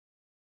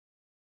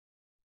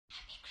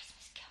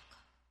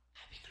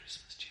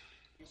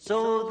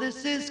So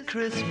this is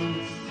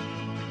Christmas,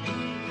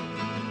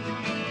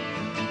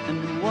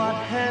 and what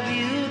have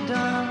you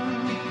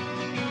done?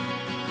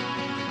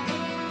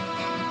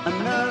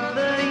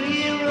 Another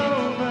year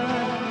over,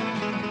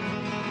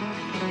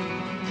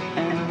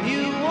 and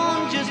you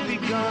won't just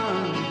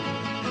begun.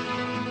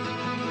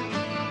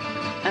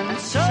 And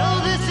so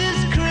this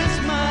is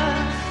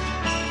Christmas,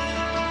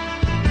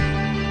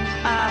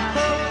 I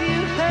hope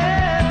you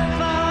had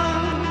fun.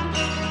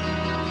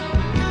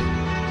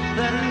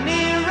 The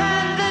near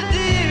and the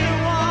dear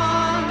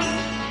ones,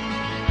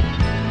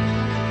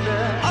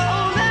 the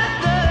old and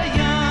the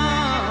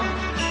young.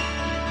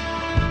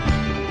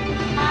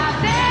 A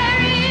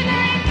very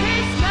Merry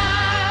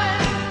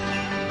Christmas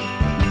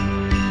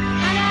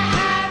and a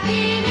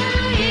Happy New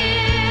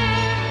Year.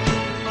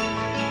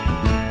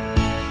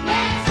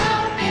 Let's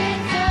hope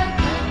it's a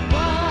good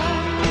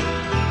one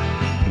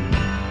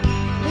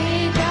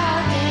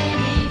without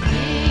any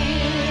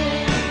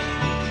fear.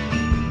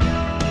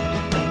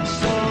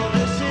 So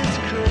this is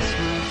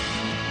Christmas,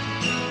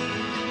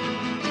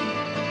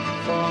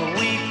 for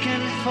weak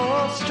and for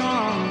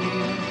strong,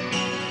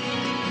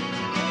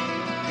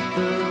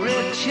 the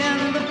rich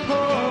and the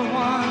poor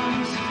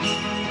ones.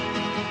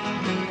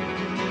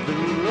 The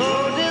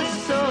road is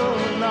so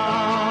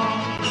long,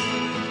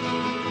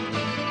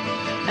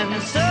 and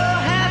so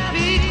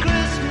happy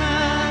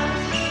Christmas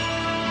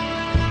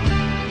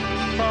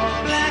for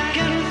black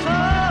and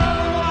for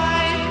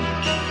white,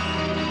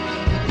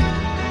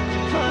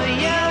 for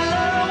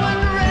yellow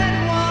and red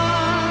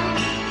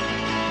ones.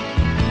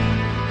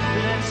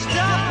 Let's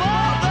stop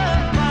all the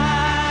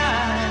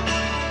fight.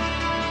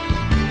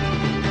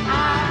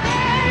 A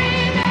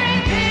very Merry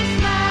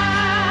Christmas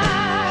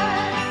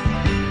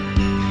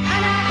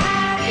and a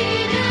Happy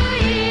New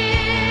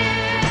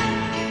Year.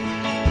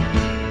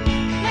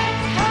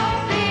 Let's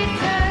hope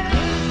it's a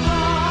good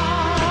one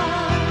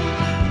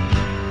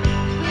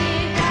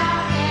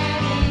without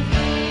any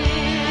fear.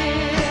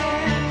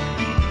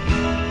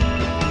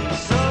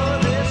 So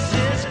this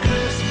is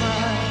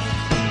Christmas,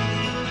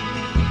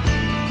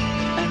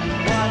 and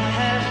what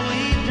have we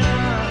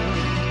done?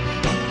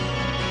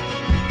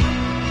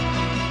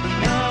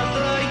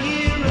 Another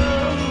year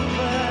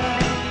over,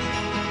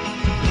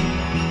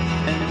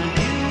 and a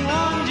new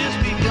one just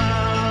begun.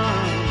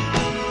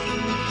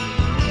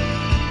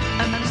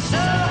 And so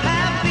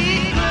happy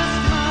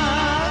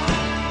Christmas,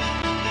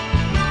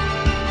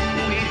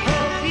 we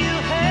hope you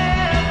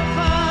had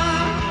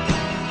fun.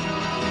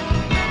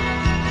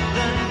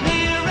 The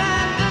near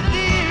and the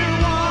dear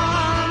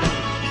ones,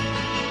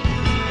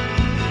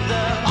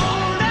 the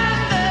old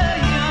and the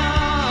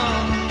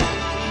young.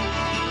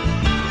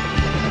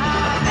 A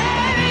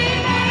very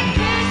Merry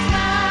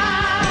Christmas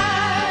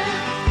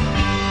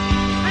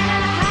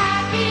and a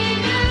Happy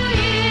New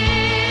Year.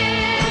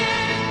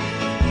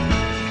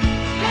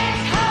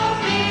 Let's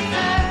hope it's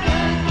a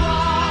good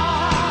one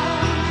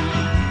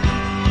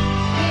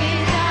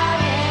without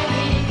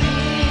any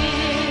fear.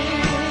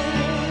 War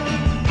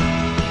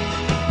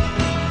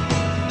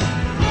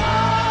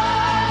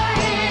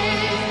is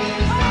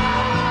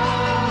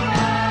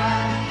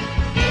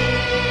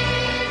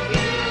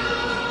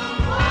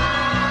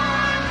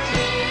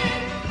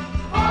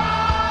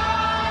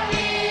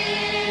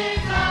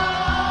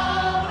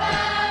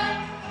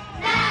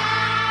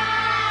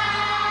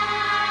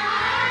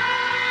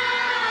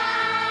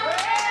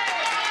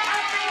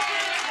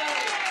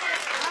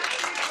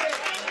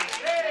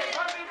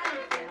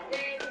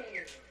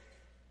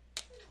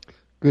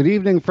Good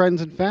evening,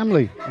 friends and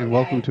family, and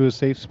welcome to A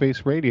Safe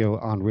Space Radio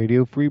on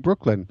Radio Free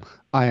Brooklyn.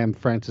 I am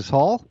Francis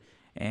Hall.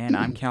 And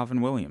I'm Calvin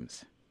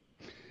Williams.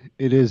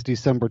 It is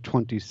December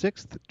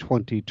 26th,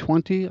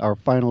 2020, our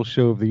final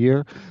show of the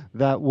year.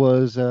 That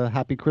was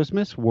Happy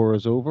Christmas, War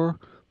is Over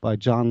by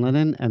John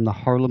Lennon and the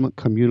Harlem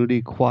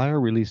Community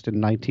Choir, released in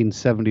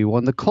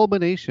 1971. The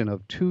culmination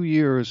of 2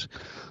 years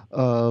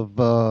of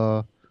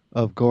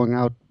going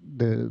out.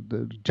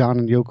 The John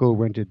and Yoko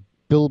rented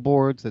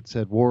billboards that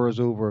said "War is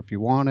over if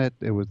you want it."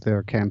 It was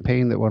their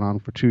campaign that went on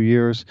for 2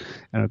 years,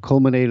 and it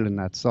culminated in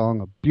that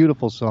song, a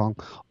beautiful song.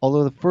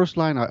 Although the first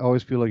line, I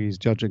always feel like he's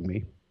judging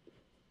me.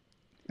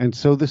 And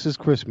so this is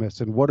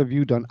Christmas, and what have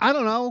you done? I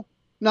don't know.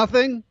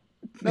 Nothing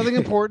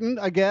important,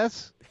 I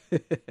guess.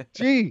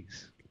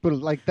 Jeez, put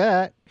it like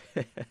that.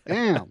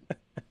 Damn.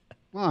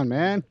 Come on,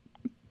 man.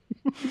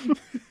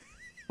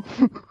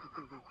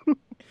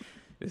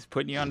 Just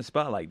putting you on the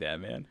spot like that,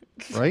 man.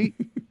 Right?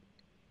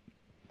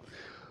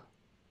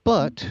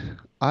 But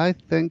I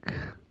think,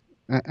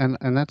 and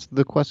that's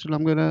the question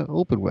I'm going to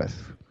open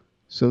with.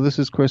 So this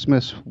is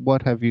Christmas.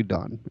 What have you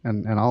done?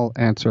 And I'll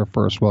answer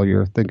first while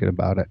you're thinking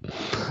about it.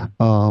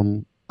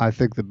 I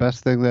think the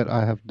best thing that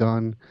I have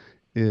done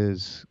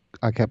is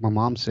I kept my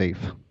mom safe,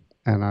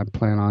 and I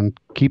plan on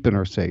keeping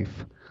her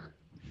safe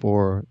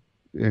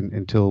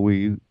until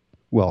we,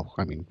 well,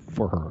 I mean,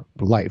 for her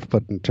life,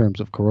 but in terms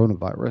of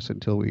coronavirus,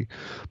 until we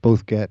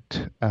both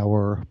get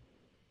our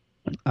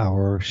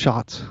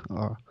shots.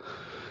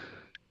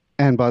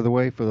 And by the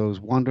way, for those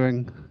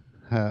wondering,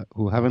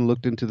 who haven't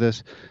looked into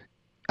this,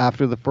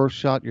 after the first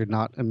shot, you're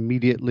not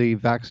immediately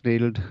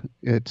vaccinated.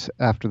 It's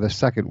after the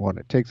second one.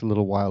 It takes a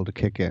little while to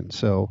kick in.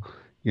 So,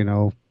 you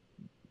know,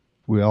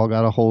 we all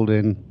got to hold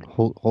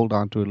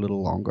on to it a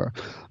little longer.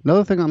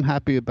 Another thing I'm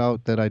happy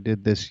about that I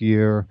did this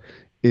year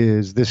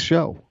is this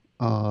show.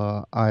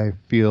 I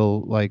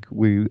feel like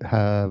we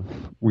have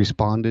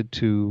responded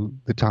to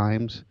the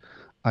times.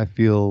 I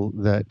feel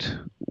that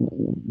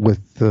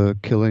with the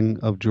killing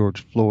of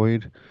George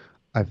Floyd,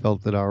 I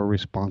felt that our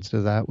response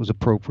to that was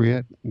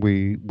appropriate.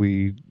 We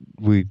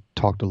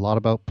talked a lot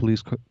about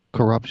police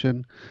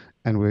corruption,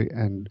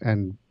 and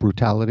and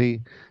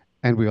brutality,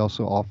 and we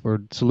also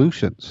offered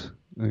solutions,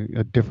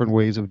 different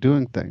ways of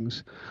doing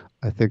things.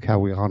 I think how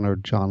we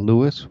honored John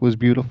Lewis was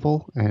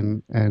beautiful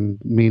and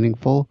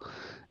meaningful,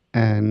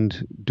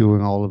 and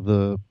doing all of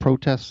the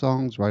protest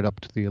songs right up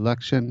to the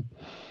election.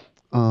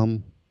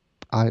 Um,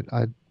 I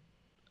I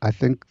I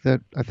think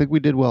we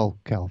did well,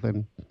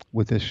 Calvin,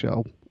 with this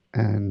show,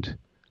 and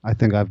I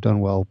think I've done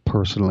well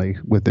personally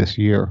with this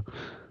year.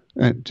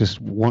 And just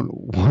one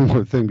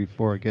more thing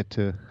before I get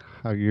to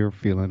how you're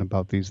feeling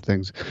about these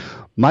things.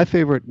 My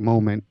favorite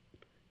moment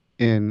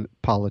in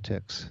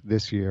politics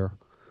this year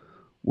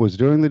was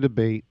during the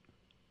debate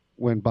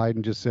when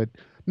Biden just said,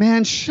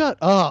 "Man, shut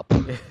up."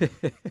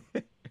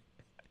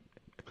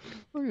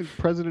 The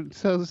president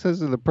says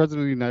to the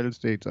president of the United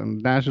States on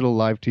national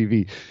live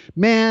TV,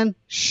 "Man,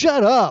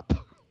 shut up."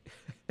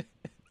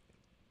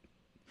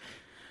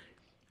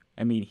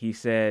 I mean, he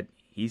said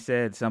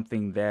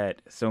something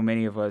that so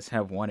many of us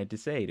have wanted to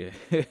say to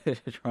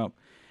Trump,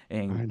 I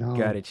and know.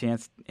 got a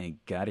chance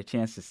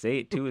to say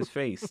it to his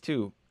face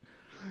too.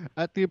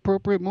 At the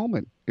appropriate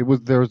moment.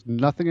 There was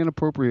nothing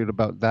inappropriate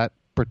about that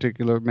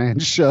particular "man,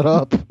 shut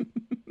up."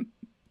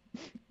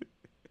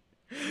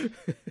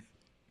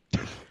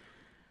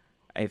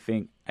 I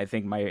think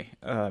my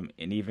an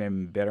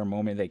even better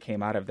moment that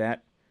came out of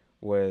that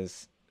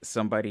was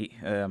somebody,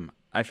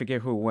 I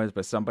forget who it was,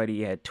 but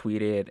somebody had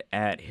tweeted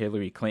at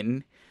Hillary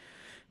Clinton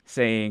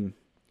saying,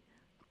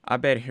 "I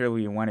bet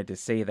Hillary wanted to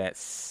say that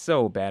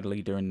so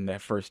badly during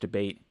that first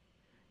debate."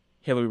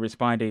 Hillary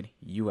responded,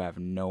 "You have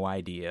no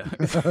idea."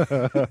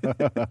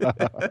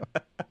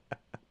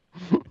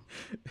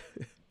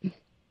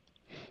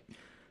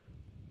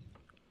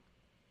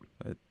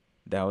 But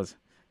that was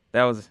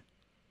that was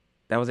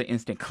that was an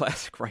instant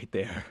classic right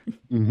there.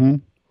 hmm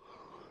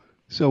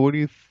So what do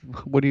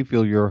you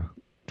feel your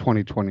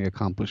 2020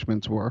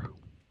 accomplishments were?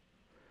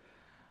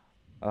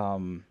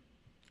 Um,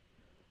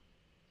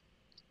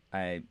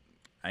 I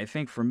I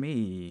think for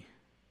me,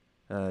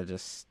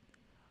 just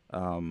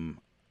um,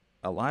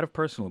 a lot of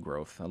personal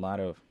growth, a lot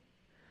of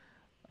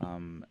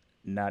um,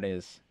 not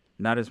as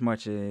not as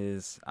much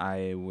as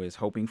I was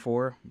hoping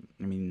for.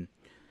 I mean,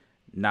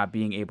 not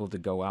being able to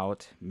go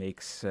out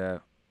makes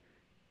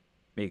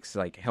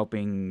like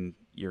helping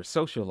your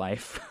social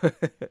life.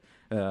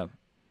 uh,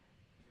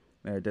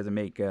 it doesn't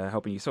make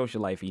helping your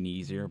social life any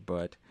easier,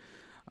 but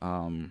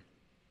um,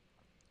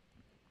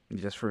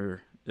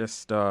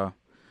 just on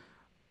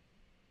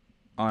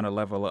a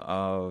level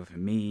of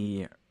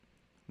me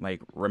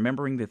like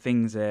remembering the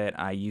things that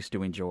I used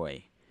to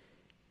enjoy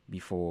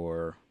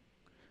before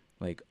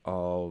like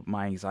all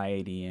my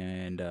anxiety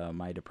and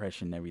my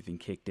depression and everything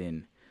kicked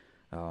in.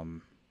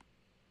 Um,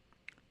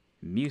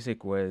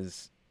 Music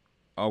was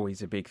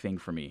always a big thing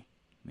for me.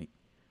 Like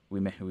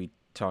we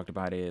talked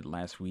about it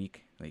last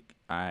week. Like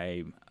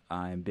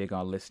I'm big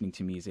on listening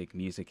to music.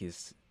 Music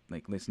is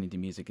like listening to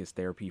music is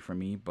therapy for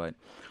me, but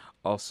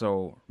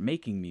also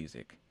making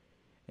music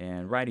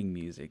and writing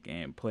music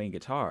and playing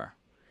guitar.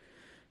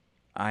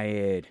 I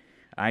had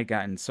I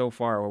gotten so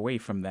far away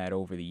from that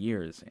over the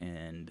years,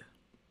 and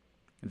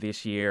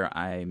this year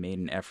I made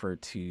an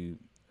effort to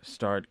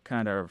start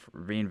kind of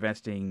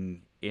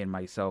reinvesting in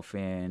myself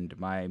and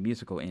my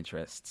musical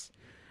interests.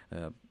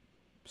 Uh,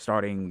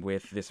 Starting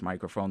with this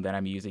microphone that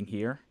I'm using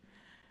here,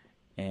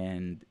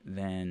 and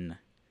then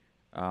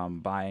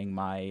buying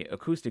my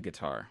acoustic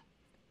guitar,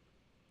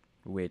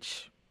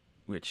 which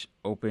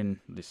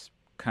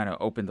kind of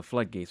opened the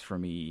floodgates for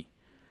me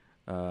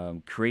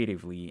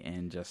creatively,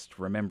 and just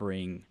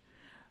remembering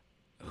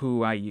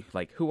who I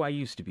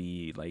used to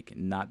be like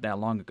not that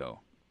long ago,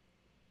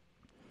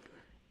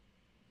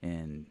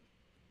 and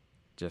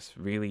just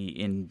really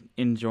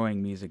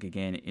enjoying music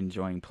again,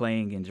 enjoying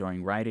playing,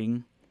 enjoying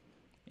writing,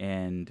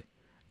 and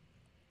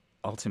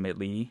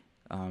ultimately,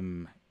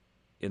 in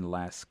the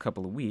last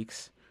couple of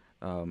weeks,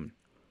 um,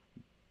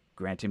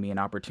 granted me an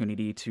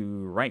opportunity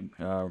to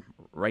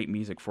write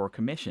music for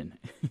commission.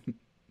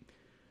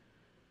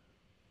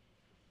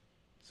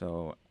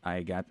 So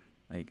I got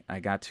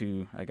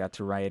to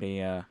write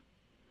a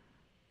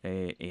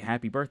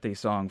happy birthday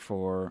song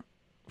for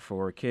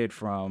a kid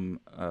from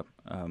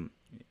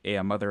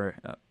a mother.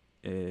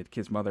 A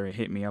kid's mother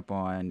hit me up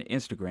on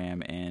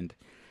Instagram and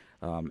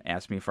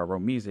asked me if I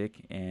wrote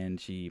music, and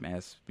she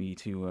asked me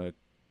to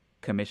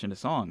commission a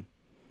song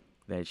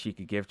that she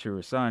could give to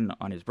her son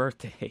on his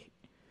birthday.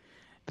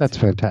 That's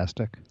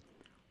fantastic.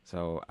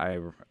 So I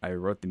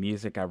wrote the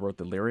music, I wrote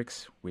the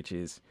lyrics,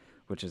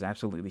 which is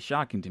absolutely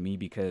shocking to me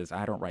because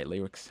I don't write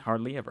lyrics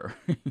hardly ever.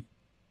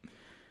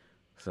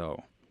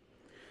 So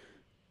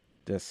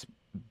just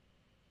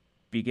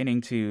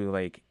beginning to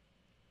like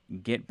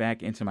get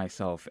back into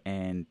myself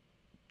and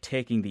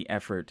taking the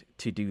effort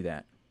to do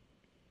that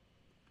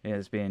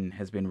has been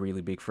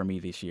really big for me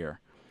this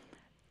year.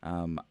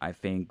 I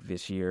think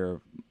this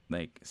year,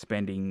 like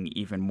spending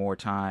even more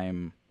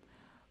time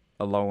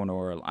alone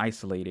or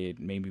isolated,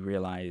 made me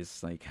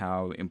realize like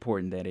how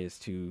important that is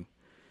to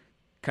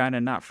kind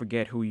of not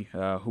forget who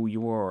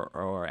you are,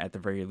 or at the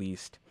very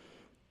least,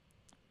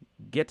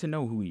 get to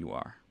know who you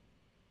are.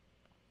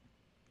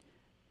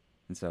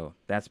 And so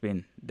that's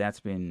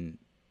been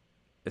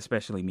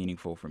especially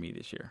meaningful for me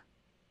this year.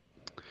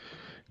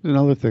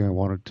 Another thing I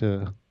wanted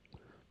to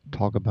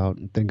talk about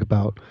and think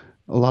about.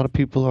 A lot of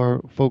people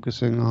are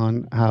focusing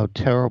on how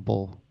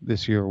terrible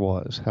this year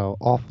was, how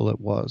awful it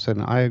was,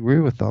 and I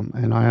agree with them.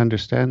 And I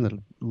understand that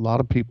a lot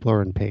of people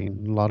are in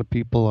pain. A lot of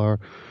people are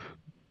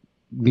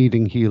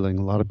needing healing.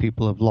 A lot of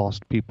people have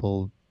lost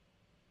people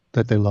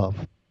that they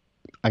love.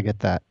 I get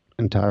that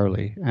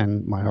entirely,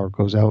 and my heart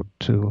goes out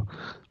to.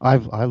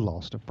 I've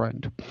lost a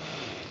friend,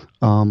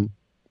 um,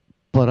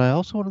 but I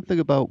also want to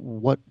think about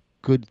what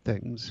good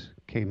things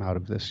came out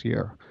of this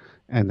year.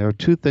 And there are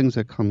two things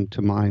that come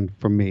to mind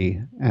for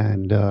me,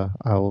 and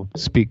I'll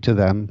speak to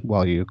them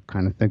while you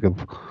kind of think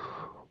of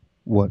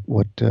what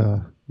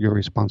your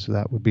response to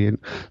that would be. And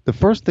the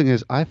first thing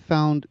is, I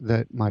found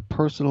that my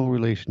personal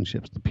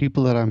relationships, the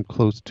people that I'm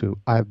close to,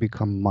 I've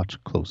become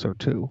much closer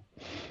to.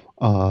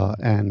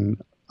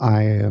 And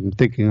I am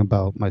thinking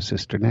about my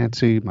sister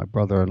Nancy, my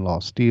brother-in-law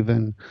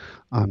Stephen.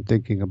 I'm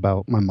thinking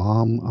about my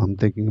mom. I'm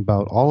thinking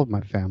about all of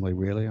my family,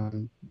 really,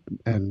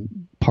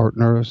 and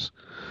partners.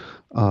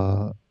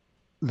 Uh,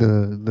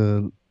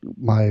 the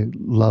my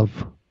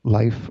love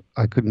life,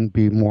 I couldn't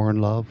be more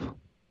in love.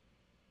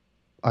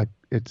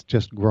 It's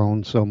just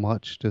grown so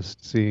much,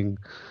 just seeing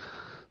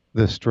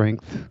the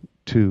strength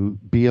to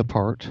be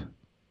apart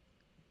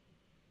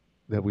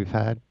that we've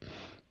had.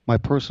 My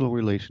personal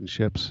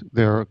relationships,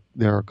 there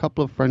are a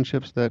couple of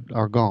friendships that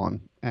are gone,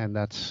 and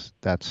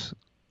that's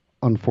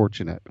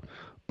unfortunate.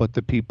 But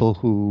the people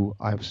who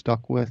I've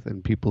stuck with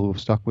and people who've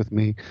stuck with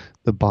me,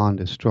 the bond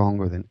is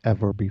stronger than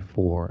ever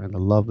before, and the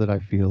love that I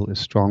feel is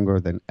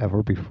stronger than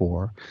ever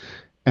before.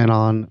 And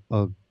on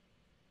a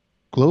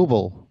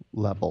global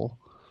level,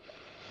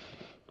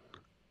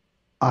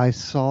 I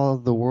saw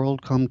the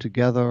world come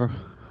together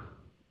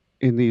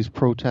in these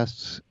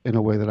protests in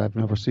a way that I've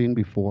never seen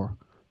before.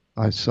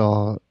 I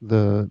saw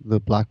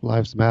the Black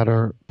Lives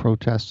Matter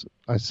protests.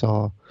 I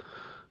saw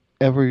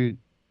every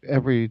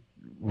every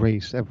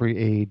race, every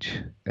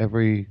age,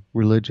 every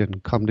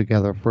religion come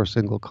together for a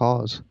single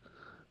cause.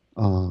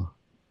 Uh,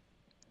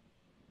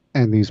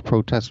 and these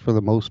protests, for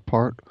the most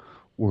part,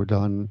 were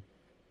done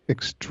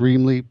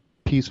extremely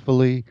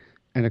peacefully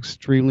and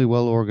extremely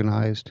well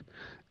organized.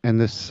 And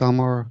this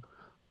summer,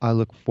 I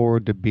look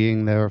forward to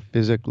being there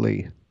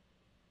physically,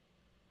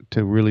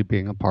 to really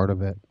being a part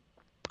of it,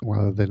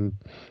 rather than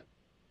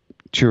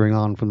cheering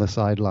on from the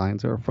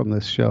sidelines or from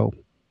this show.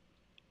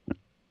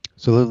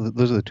 So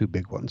those are the two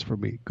big ones for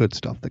me. Good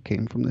stuff that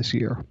came from this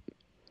year.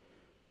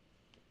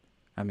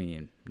 I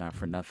mean, not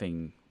for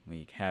nothing,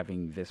 like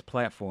having this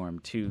platform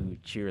to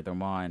cheer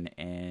them on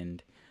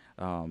and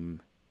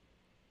um,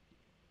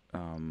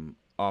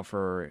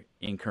 offer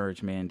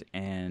encouragement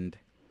and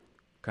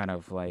kind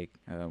of like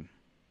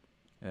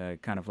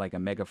kind of like a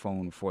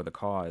megaphone for the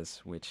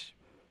cause, which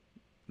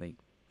like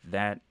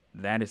that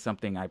is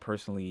something I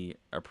personally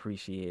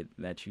appreciate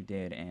that you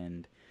did,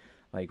 and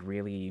like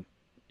really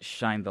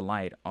shine the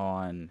light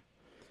on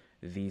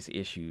these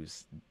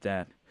issues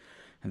that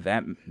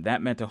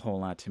meant a whole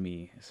lot to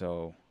me.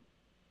 So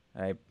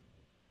I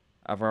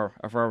I've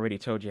already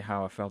told you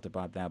how I felt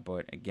about that,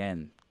 but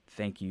again,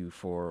 thank you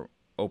for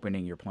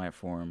opening your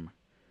platform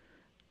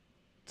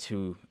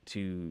to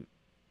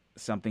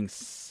something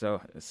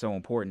so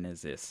important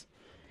as this,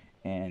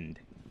 and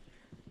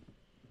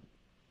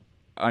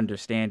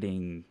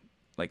understanding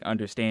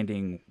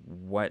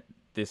what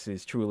this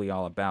is truly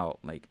all about.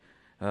 Like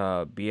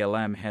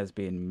BLM has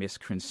been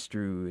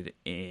misconstrued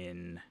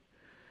in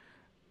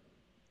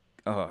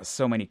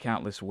so many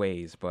countless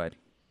ways, but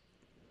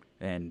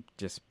and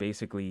just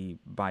basically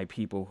by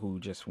people who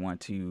just want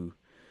to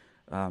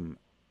um,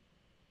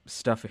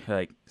 stuff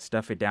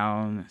it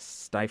down,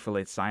 stifle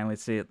it,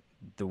 silence it,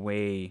 the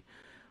way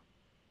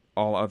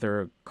all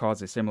other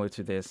causes similar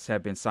to this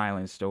have been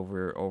silenced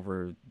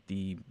over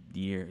the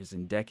years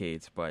and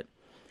decades. But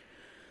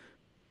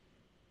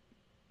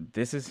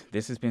this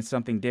has been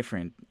something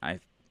different. I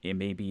it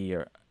may be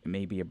a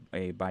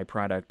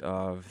byproduct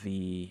of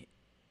the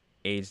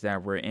age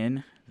that we're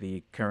in,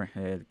 the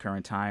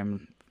current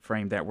time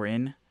frame that we're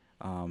in,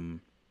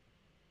 um,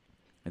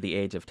 the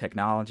age of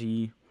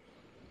technology,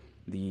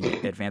 the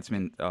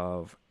advancement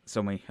of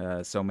so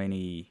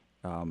many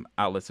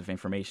outlets of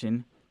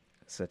information,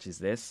 such as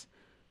this.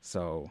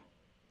 So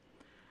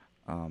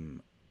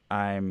um,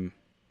 I'm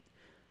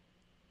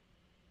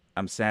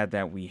I'm sad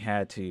that we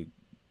had to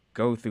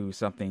go through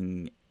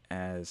something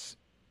as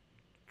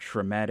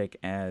traumatic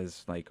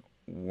as like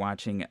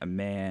watching a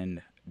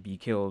man be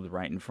killed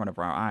right in front of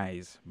our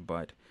eyes,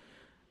 but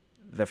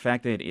the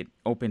fact that it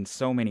opened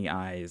so many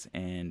eyes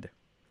and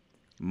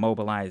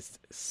mobilized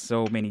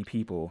so many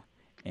people,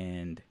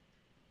 and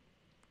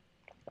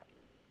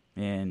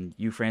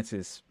you,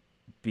 Francis,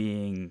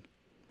 being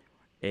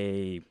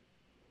a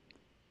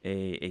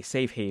a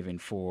safe haven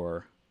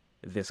for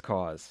this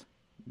cause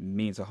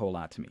means a whole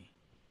lot to me,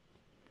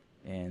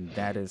 and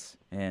that is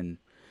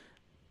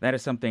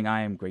something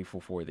I am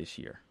grateful for this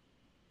year.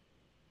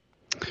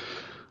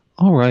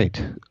 All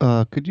right.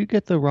 Could you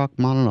get the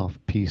Rachmaninoff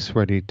piece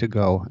ready to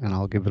go? And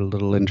I'll give it a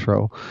little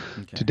intro.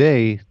 Okay.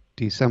 Today,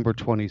 December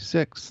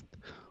 26th,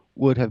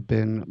 would have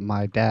been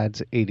my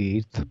dad's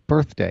 88th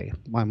birthday.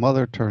 My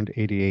mother turned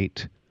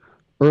 88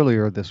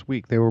 earlier this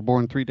week. They were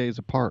born 3 days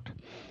apart.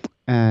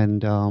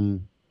 And I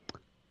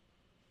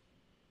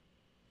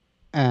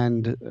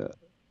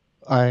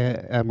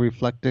am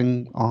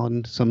reflecting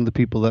on some of the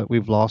people that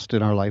we've lost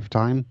in our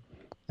lifetime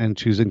and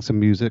choosing some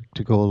music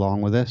to go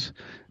along with this.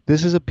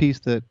 This is a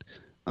piece that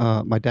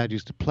my dad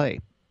used to play.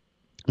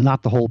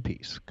 Not the whole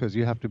piece, because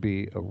you have to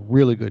be a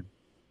really good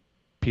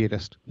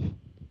pianist.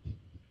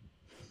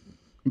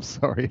 I'm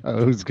sorry, I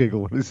always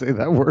giggle when I say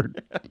that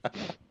word.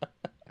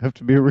 Have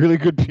to be a really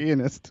good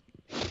pianist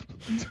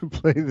to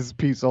play this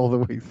piece all the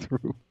way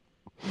through.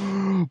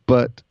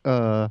 But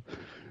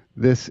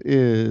this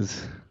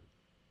is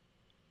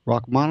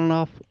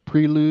Rachmaninoff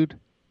Prelude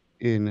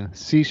in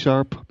C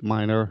sharp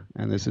minor,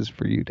 and this is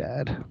for you,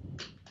 Dad.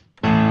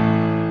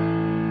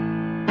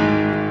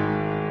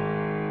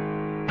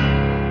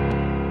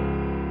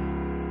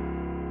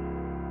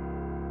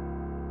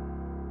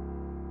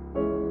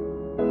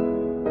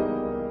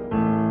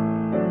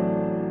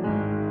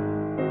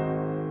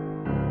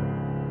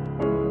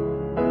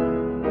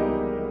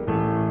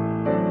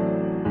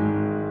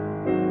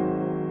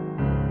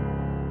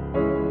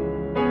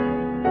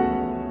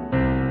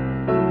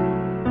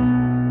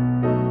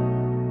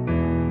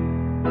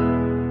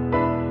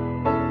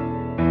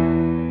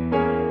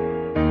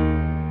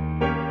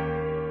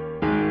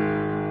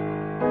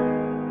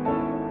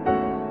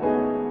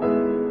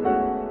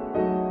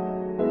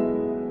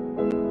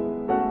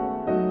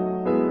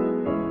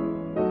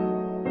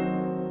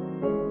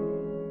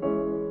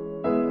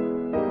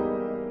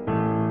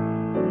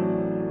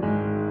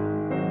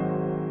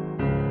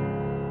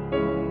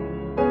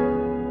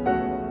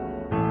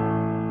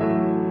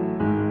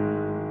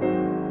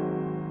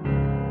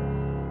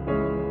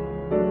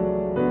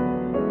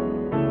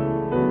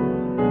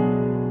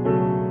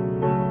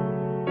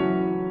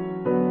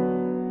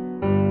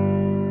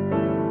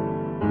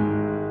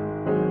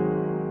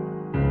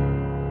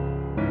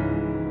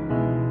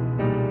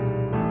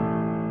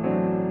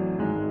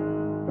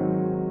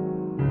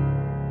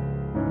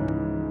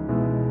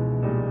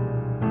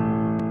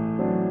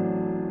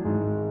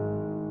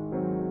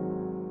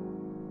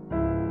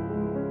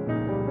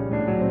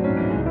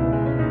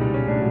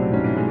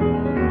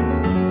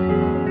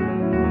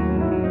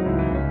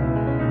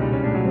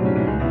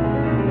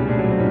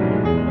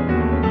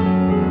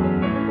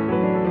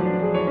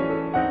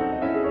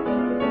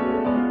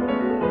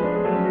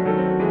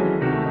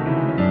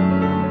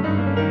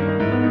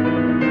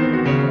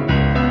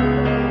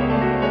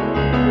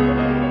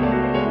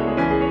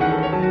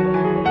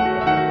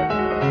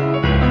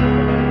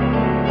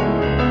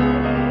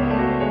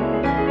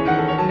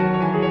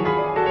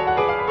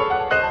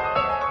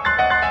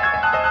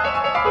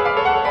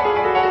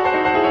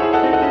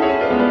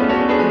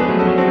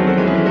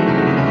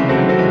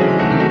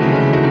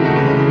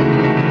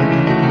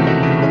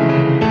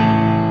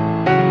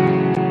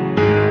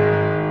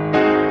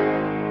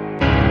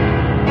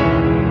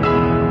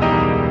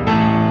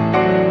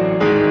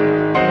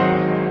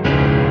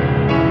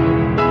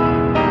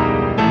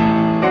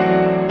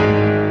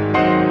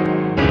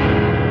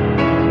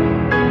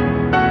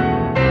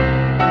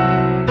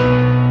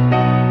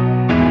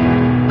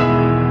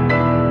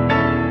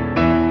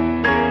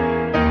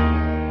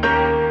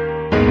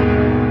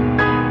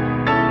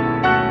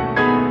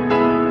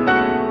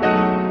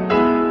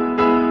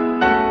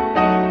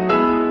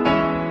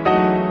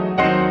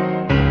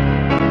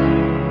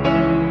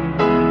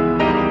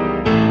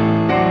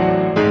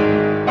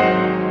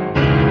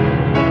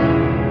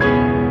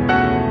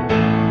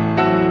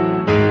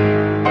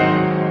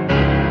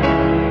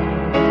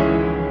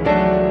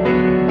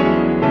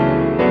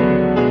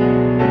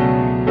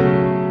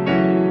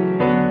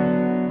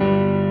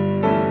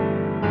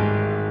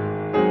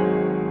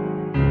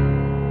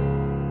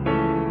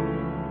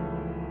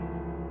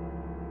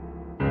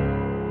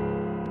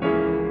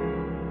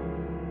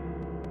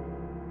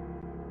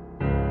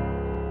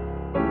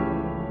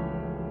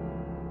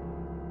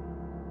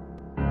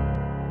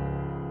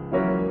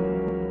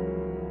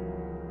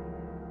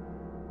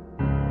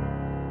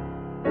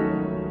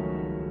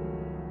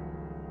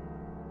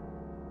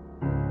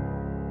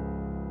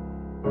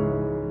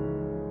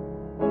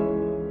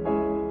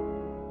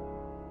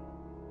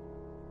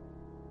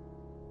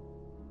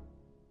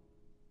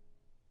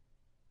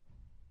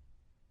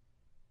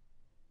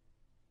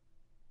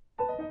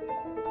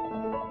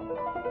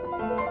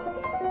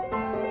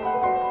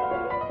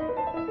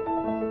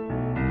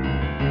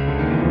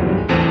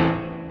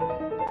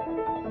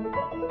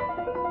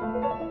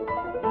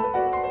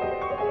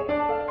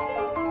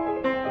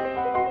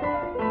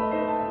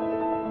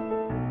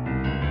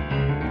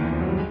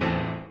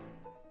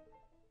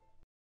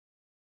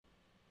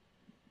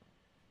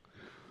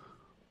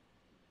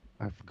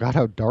 I forgot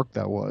how dark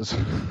that was.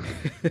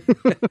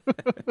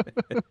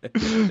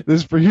 This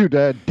is for you,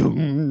 Dad.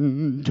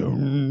 Dum,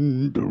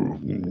 dum,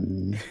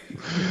 dum.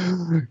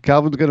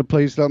 Calvin's going to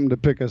play something to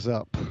pick us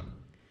up,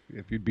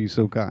 if you'd be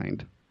so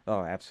kind.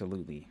 Oh,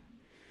 absolutely.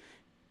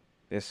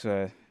 This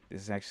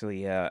is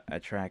actually a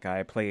track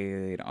I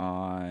played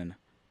on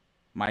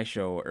my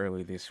show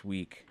early this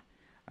week.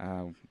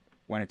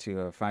 Wanted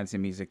to find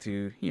some music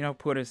to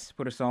put us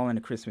all in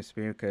the Christmas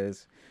spirit,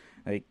 because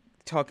like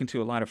talking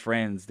to a lot of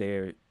friends,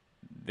 they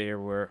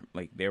were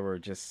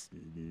just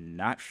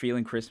not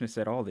feeling Christmas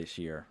at all this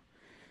year.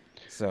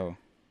 So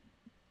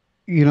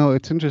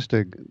It's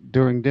interesting.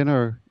 During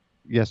dinner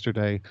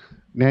yesterday,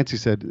 Nancy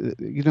said,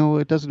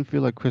 it doesn't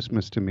feel like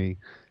Christmas to me.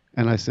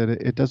 And I said,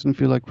 it doesn't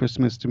feel like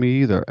Christmas to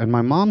me either. And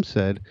my mom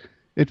said,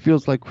 it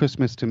feels like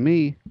Christmas to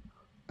me.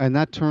 And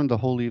that turned the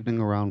whole evening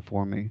around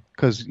for me.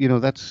 Because,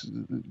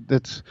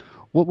 that's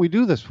what we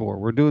do this for.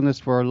 We're doing this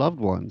for our loved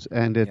ones.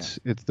 And it's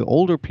the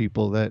older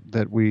people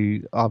that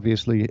we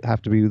obviously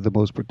have to be the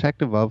most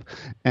protective of.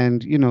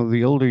 And,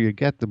 the older you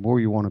get, the more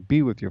you want to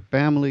be with your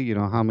family.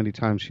 How many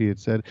times she had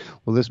said,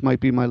 well, this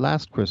might be my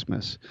last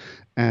Christmas.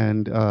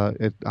 And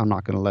I'm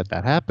not going to let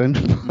that happen.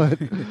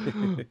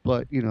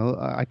 but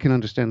I can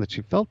understand that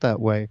she felt that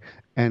way.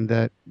 And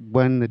that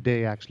when the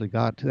day actually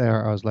got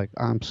there, I was like,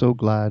 I'm so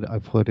glad I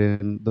put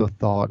in the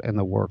thought and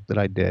the work that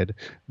I did,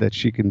 that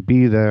she can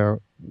be there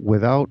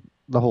without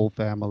the whole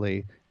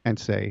family and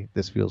say,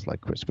 this feels like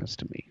Christmas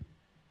to me.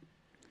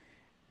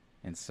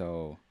 And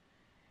so,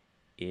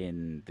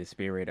 in the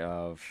spirit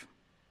of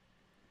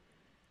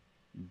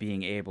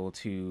being able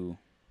to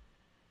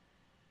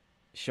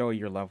show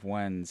your loved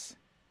ones,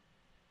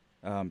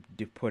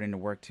 to put in the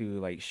work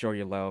to like show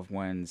your loved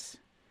ones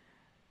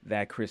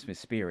that Christmas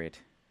spirit,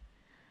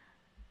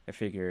 I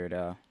figured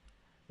a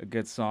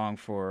good song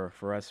for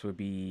us would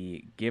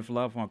be "Give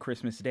Love on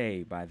Christmas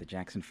Day" by the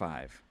Jackson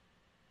 5.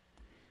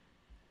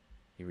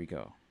 Here we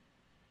go.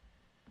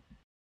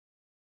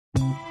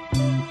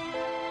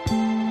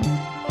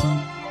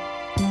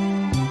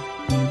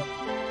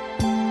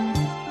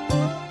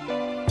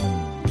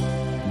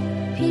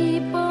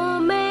 People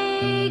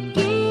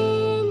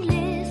making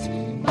lists,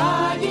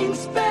 buying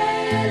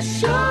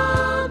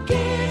special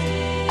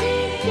gifts,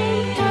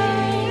 taking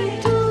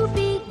time to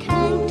be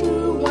kind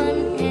to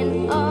one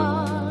and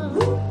all.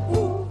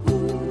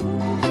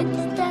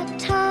 It's that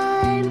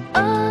time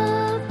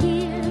of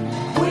year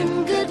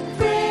when good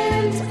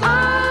friends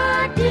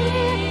are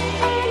dear,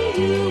 and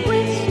you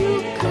wish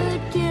you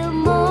could give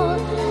more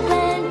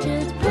than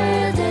just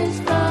presents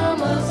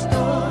from a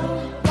store.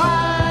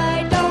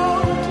 Why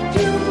don't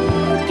you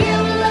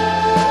give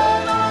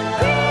love on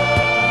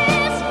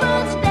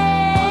Christmas Day?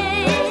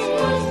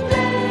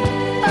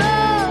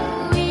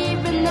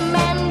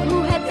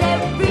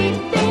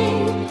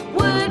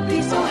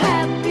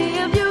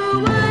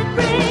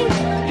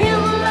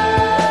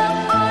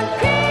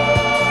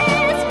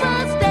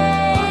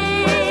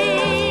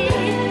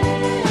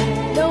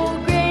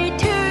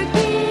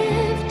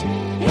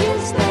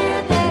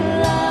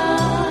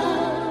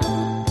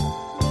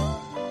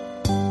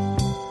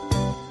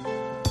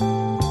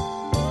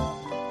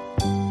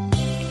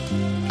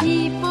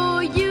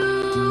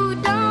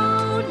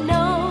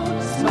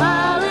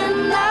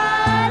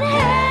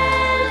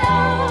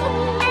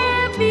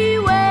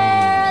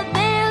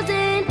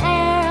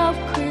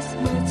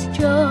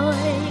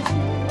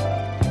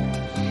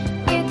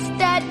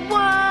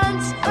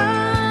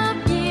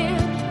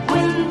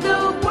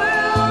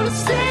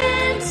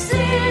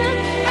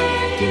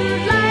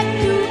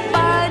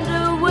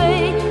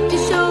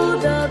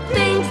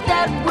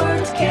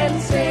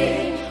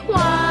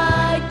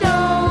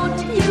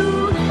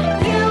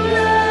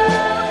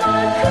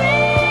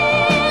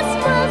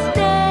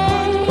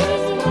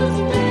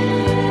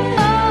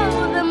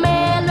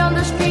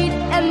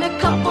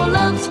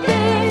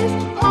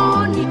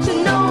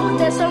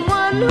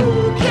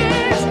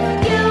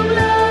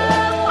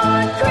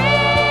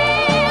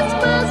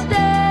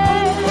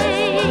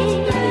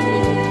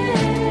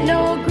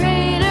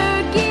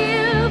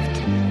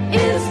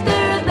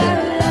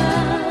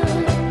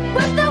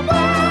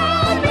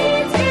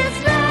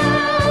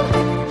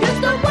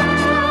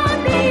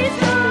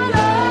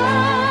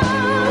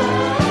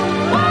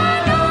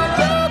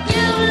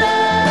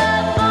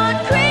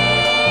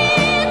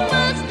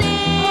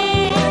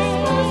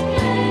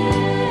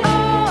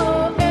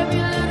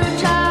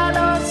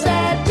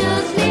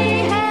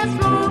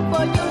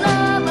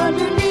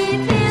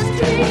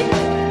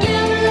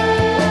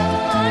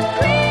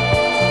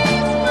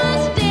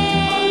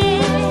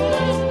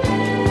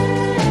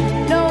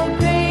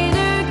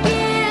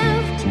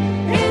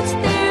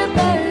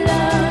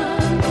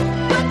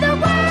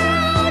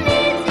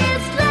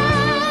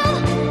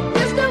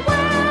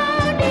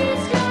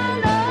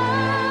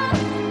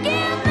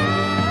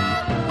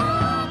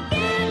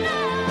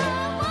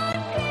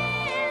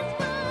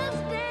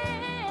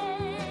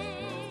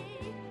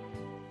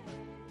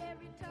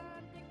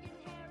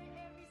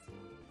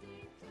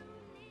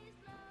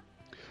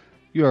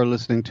 You are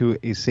listening to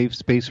A Safe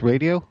Space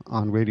Radio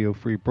on Radio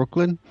Free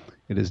Brooklyn.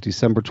 It is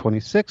December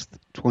 26th,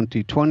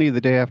 2020,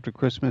 the day after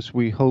Christmas.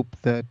 We hope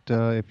that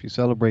if you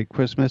celebrate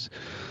Christmas,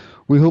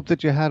 we hope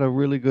that you had a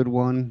really good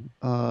one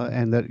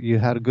and that you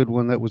had a good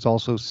one that was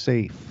also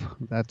safe.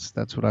 That's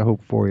what I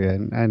hope for you.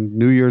 And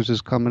New Year's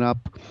is coming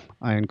up.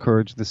 I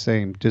encourage the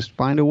same. Just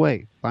find a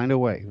way. Find a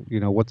way.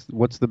 You know,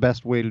 what's the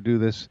best way to do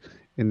this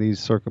in these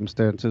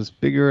circumstances?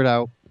 Figure it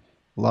out.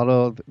 A lot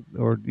of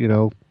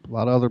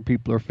other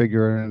people are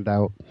figuring it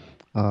out.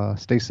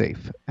 Stay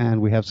safe.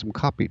 And we have some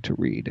copy to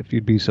read, if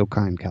you'd be so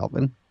kind,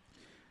 Calvin.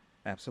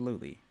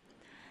 Absolutely.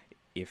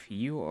 If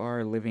you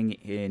are living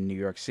in New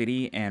York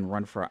City and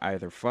run for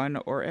either fun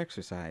or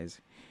exercise,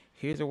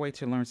 here's a way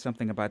to learn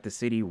something about the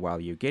city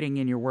while you're getting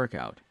in your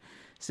workout.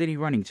 City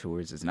Running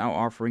Tours is now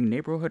offering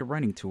neighborhood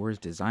running tours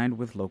designed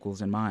with locals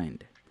in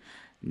mind.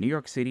 New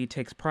York City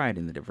takes pride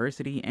in the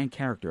diversity and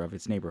character of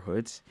its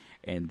neighborhoods,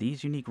 and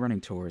these unique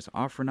running tours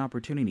offer an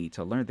opportunity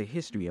to learn the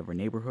history of a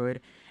neighborhood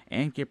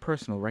and get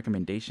personal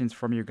recommendations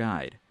from your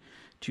guide.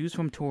 Choose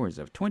from tours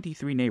of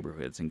 23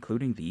 neighborhoods,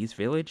 including the East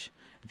Village,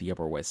 the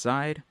Upper West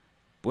Side,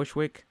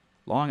 Bushwick,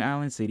 Long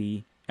Island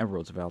City, and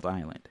Roosevelt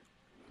Island.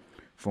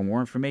 For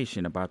more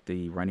information about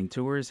the running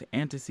tours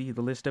and to see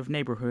the list of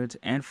neighborhoods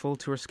and full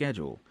tour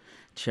schedule,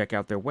 check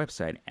out their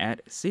website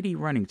at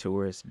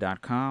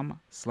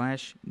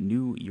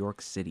cityrunningtours.com/New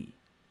York City.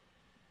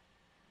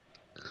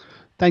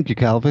 Thank you,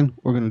 Calvin.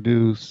 We're going to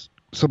do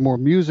some more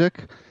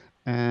music,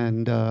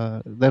 and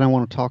then I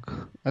want to talk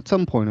at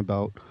some point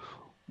about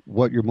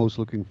what you're most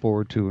looking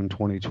forward to in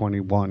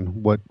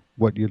 2021, what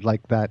you'd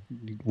like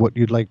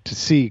to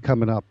see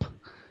coming up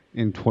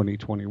in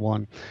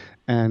 2021.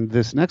 And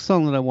this next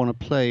song that I want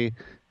to play,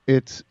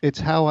 it's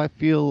how I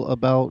feel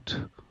about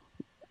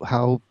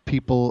how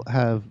people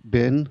have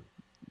been,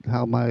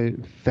 how my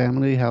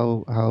family,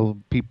 how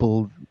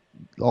people,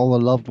 all the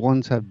loved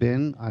ones have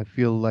been. I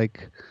feel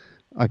like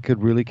I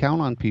could really count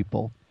on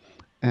people.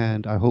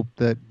 And I hope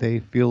that they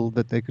feel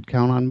that they could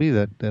count on me,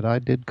 that I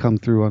did come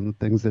through on the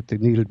things that they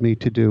needed me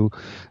to do.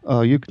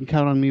 You Can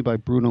Count on Me by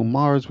Bruno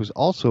Mars was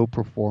also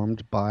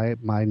performed by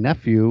my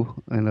nephew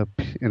in a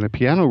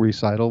piano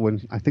recital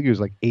when I think he was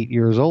like 8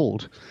 years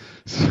old.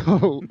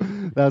 So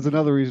that's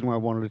another reason why I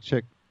wanted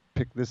to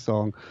pick this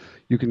song.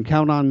 You Can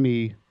Count on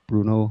Me,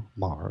 Bruno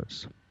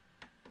Mars.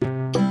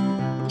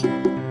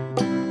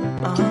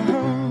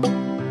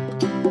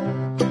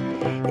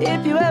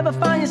 If you ever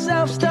find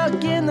yourself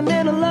stuck in the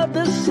middle of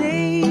the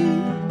sea,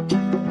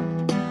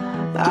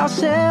 I'll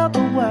sail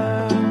the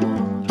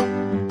world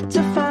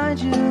to find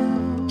you.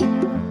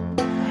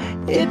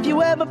 If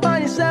you ever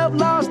find yourself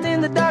lost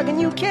in the dark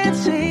and you can't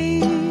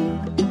see,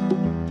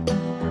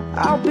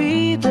 I'll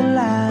be the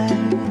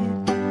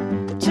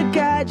light to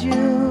guide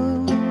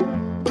you.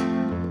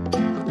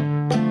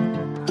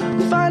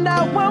 Find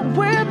out what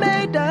we're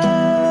made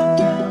of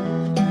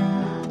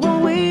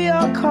when we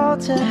are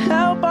called to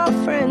help our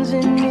friends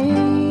in need.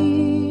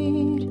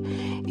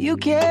 You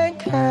can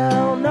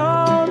count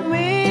on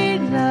me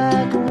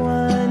like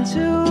 1,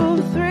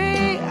 2,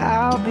 3,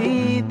 I'll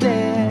be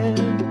there.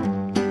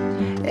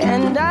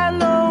 And I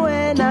know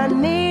when I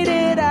need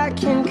it, I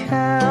can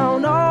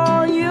count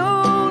on you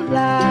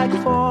like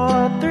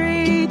 4,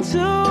 3, 2,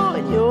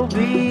 and you'll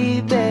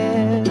be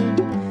there.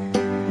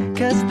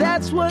 'Cause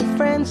that's what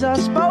friends are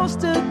supposed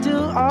to do,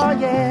 oh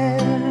yeah.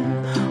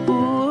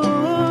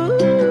 Ooh,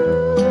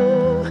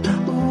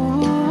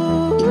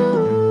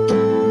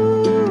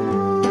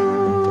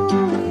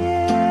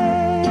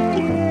 yeah,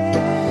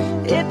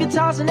 yeah. If you're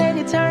tossing and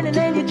you're turning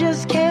and you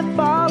just can't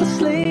fall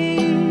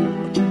asleep,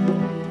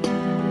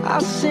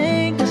 I'll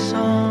sing a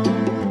song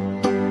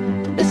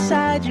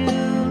beside you.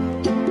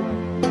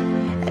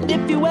 And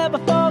if you ever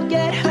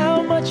forget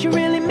how much you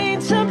really mean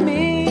to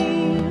me,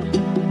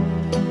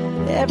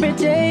 every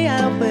day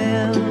I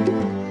will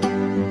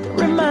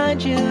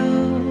remind you.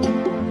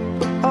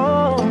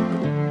 Oh,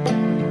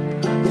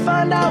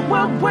 find out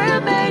what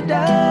we're made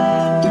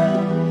of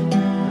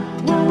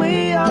when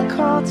we are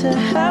called to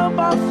help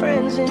our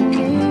friends in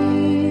need.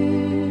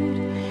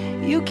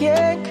 You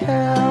can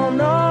count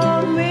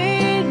on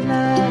me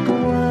like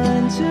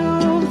 1,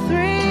 2,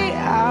 3,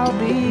 I'll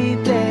be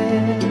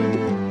there.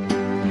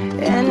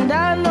 And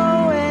I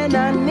know when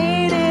I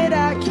need it,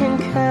 I can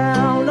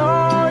count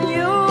on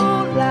you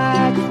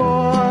like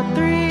 4,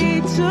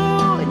 3,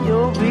 2, and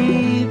you'll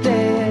be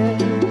there.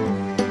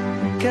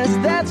 'Cause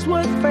that's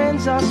what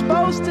friends are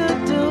supposed to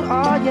do,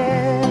 oh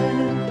yeah.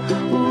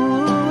 Ooh,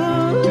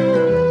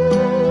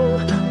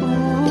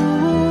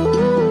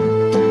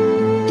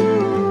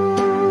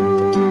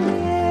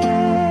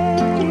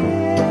 yeah,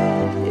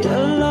 yeah.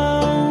 You'll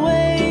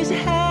always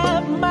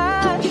have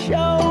my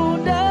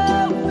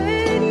shoulder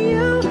when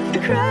you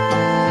cry.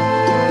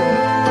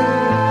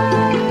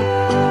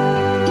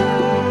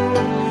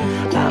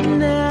 I'll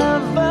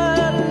never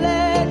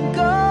let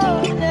go,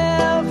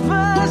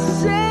 never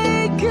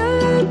say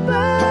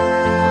goodbye.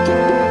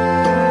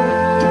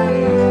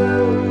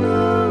 You know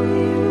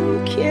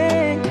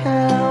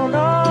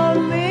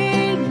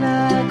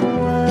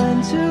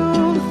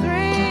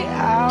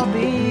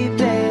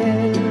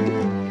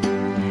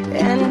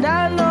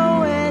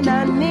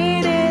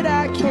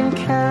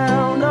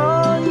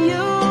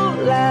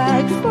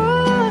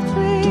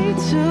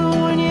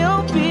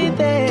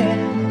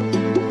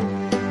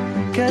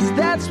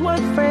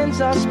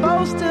are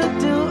supposed to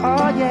do.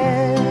 Oh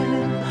yeah.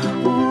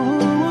 Ooh,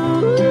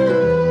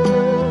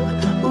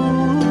 ooh.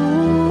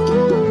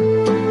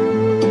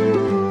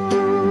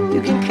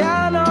 You can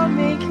count on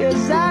me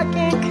 'cause I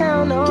can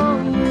count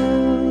on you.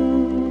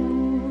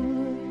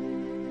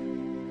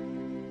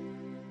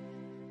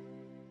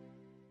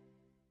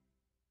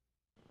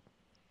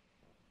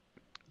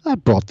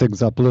 That brought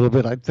things up a little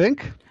bit, I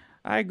think.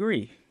 I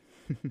agree.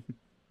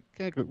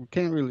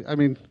 Can't really. I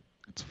mean,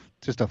 it's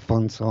just a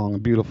fun song, a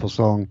beautiful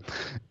song.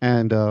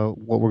 And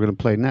what we're going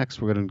to play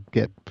next, we're going to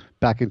get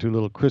back into a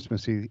little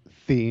Christmassy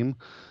theme.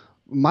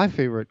 My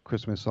favorite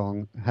Christmas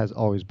song has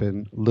always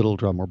been "Little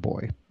Drummer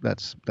Boy."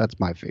 That's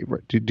my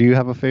favorite. Do you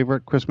have a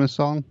favorite Christmas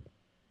song?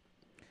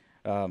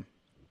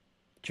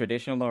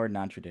 Traditional or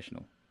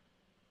non-traditional?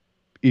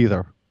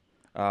 Either.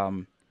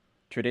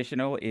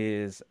 Traditional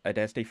is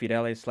Adeste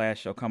Fideles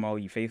 / O Come All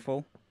Ye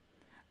Faithful.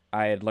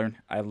 I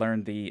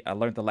learned the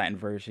Latin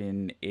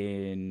version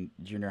in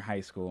junior high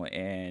school,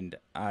 and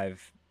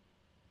I've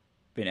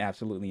been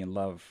absolutely in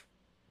love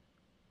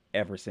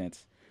ever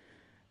since.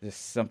 There's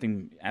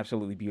something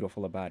absolutely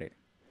beautiful about it.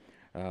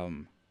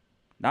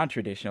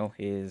 Non-traditional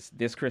is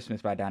This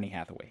Christmas by Donny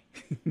Hathaway.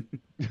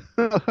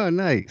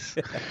 Nice.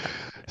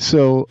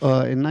 So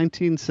in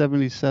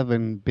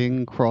 1977,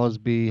 Bing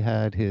Crosby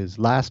had his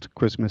last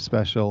Christmas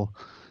special.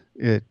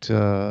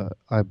 I'm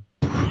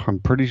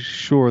pretty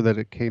sure that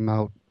it came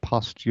out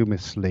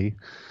posthumously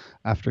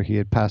after he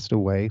had passed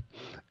away.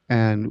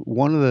 And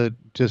one of the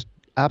just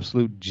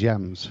absolute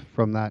gems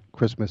from that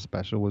Christmas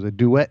special was a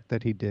duet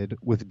that he did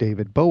with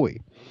David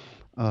Bowie.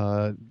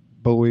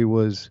 Bowie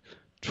was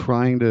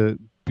trying to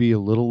be a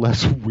little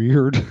less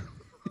weird.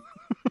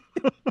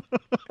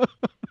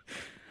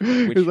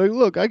 He's like,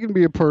 look, I can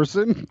be a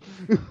person.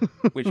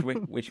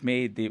 which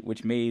made the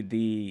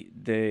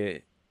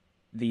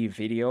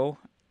video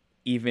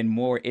even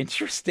more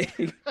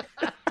interesting.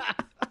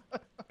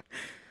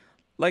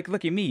 Like,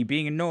 look at me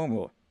being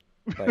normal.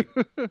 Like,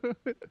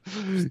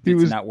 he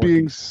was not being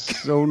working.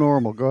 so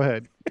normal. Go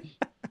ahead.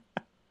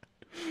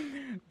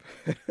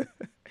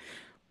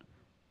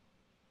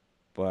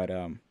 But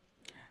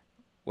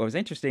what was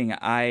interesting,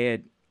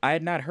 I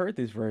had not heard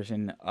this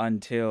version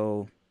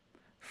until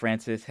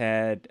Francis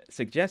had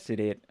suggested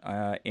it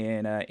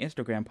in an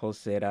Instagram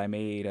post that I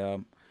made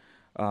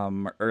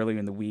earlier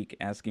in the week,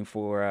 asking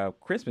for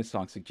Christmas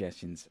song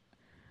suggestions.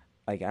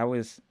 Like, I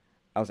was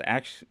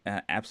actually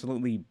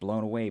absolutely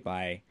blown away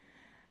by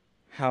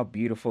how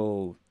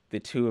beautiful the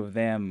two of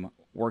them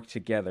work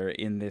together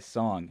in this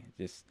song.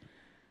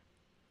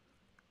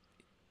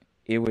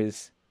 It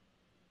was,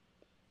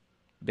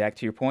 back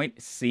to your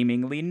point,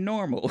 seemingly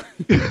normal.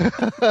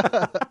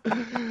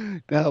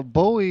 Now,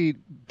 Bowie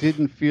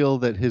didn't feel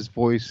that his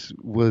voice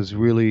would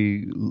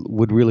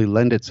really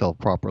lend itself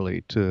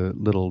properly to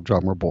Little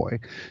Drummer Boy.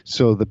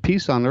 So the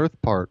Peace on Earth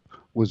part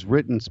was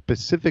written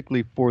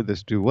specifically for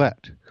this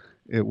duet.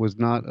 It was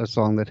not a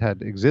song that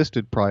had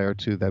existed prior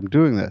to them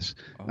doing this.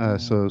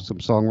 So some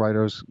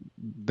songwriters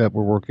that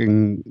were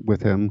working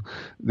with him,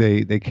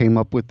 they came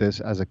up with this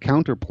as a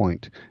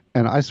counterpoint.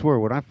 And I swear,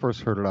 when I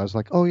first heard it, I was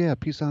like, "Oh yeah,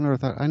 Peace on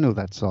Earth. I know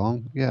that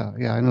song. Yeah,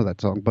 I know that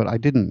song." But I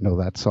didn't know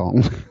that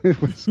song.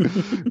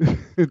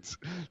 It's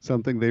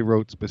something they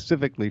wrote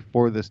specifically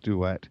for this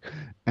duet,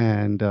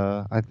 and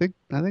I think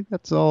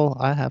that's all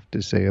I have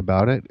to say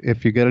about it.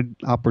 If you get an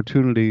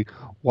opportunity,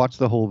 watch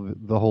the whole.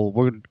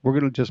 We're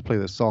gonna just play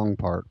the song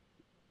part,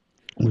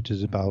 which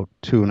is about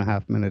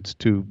 2.5 minutes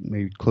to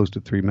maybe close to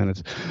 3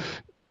 minutes.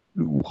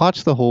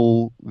 Watch the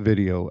whole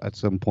video at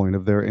some point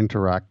of their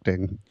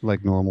interacting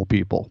like normal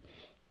people.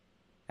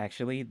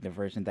 Actually, the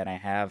version that I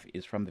have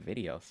is from the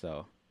video,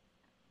 so.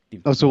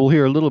 So we'll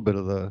hear a little bit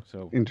of the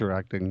So-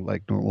 interacting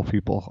like normal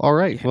people. All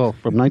right. Well,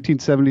 from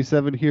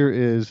 1977, here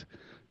is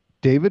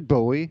David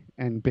Bowie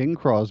and Bing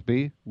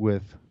Crosby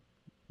with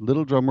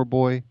Little Drummer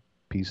Boy,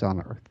 Peace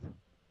on Earth.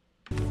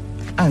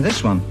 And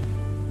this one.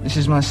 This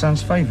is my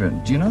son's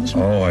favorite. Do you know this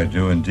one? Oh, I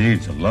do indeed.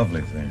 It's a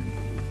lovely thing.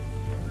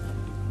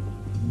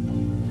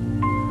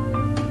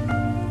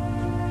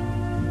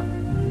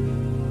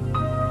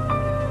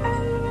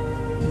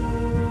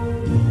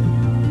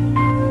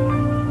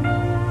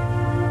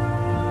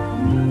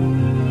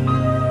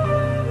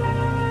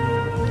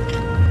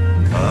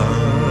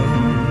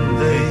 Come,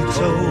 they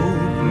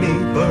told me,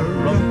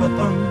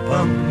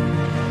 ba-rum-ba-bum-bum,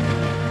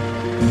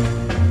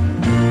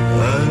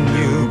 a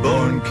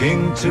newborn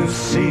king to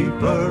see,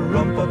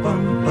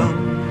 ba-rum-ba-bum-bum.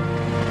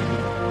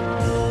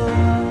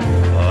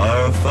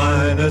 Our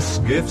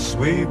finest gifts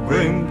we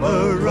bring,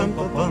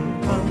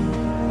 ba-rum-ba-bum-bum,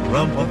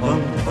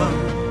 rum-ba-bum-bum,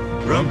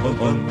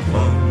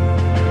 rum-ba-bum-bum.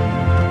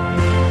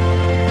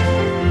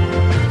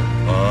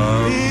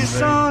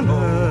 Peace on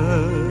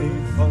earth,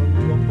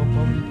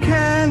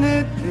 can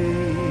it be?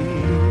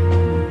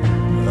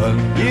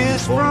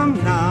 Years from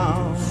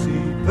now,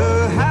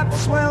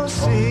 perhaps we'll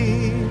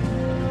see.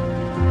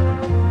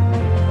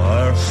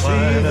 Our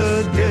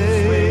finest the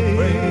day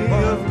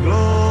of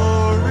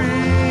glory.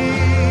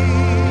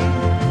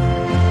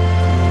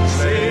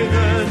 Say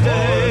the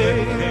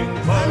day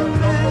of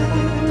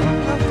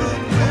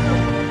goodwill.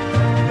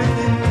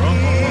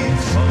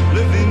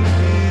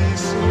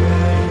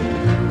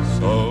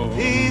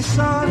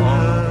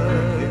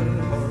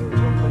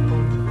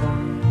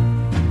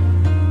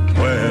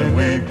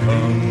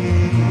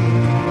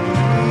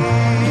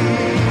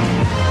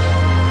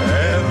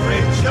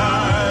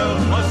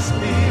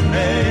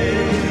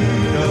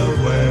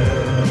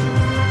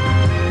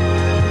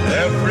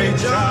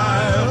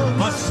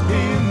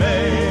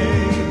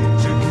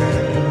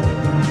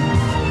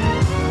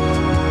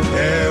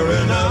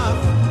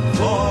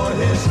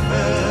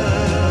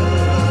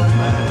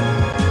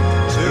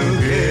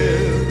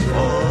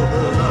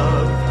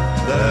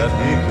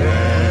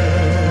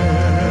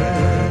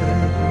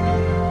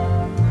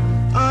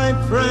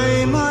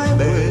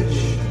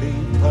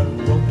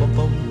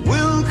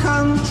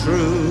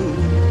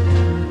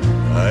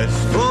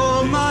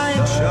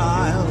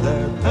 child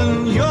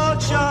and your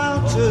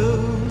child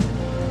too.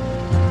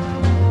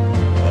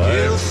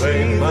 He'll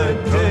see the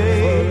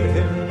day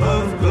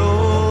of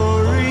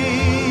glory.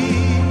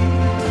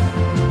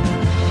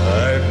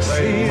 I'd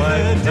see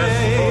the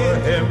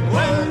day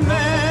when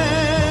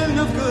men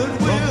of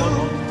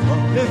goodwill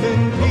live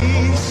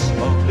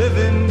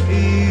in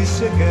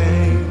peace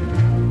again.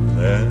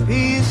 Then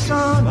peace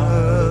on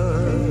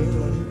earth.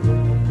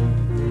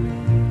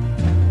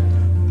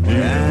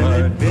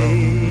 Can it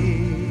be?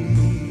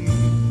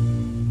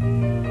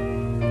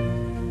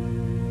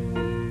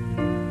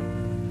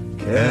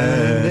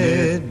 Can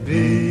it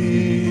be?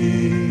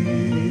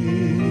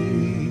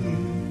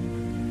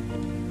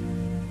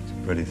 It's a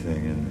pretty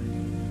thing,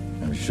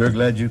 isn't it? I'm sure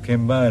glad you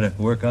came by to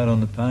work out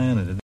on the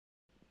piano today.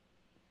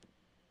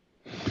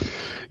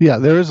 Yeah,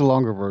 there is a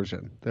longer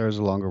version. There is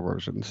a longer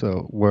version.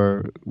 So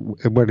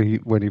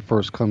when he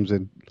first comes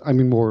in, I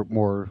mean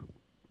more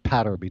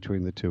patter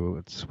between the two.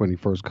 It's when he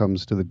first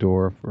comes to the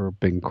door for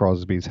Bing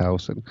Crosby's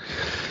house, and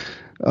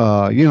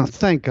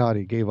thank God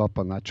he gave up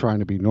on that trying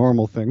to be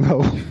normal thing,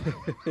 though.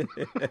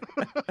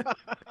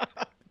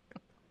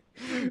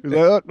 He's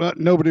like, "Oh,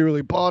 nobody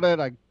really bought it.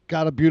 I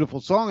got a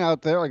beautiful song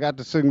out there. I got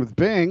to sing with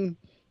Bing.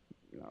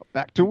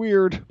 Back to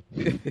weird."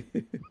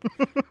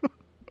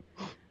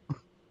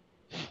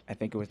 I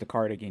think it was the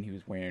cardigan he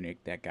was wearing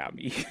it that got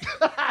me.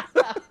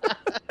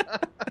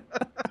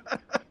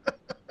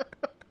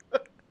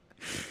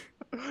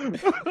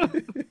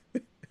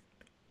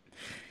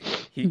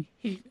 he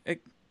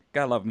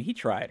gotta love him. He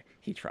tried.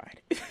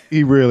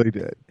 He really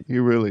did. He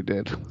really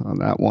did on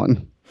that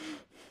one.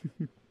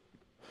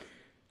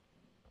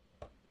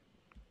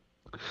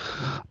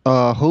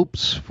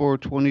 Hopes for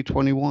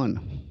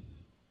 2021.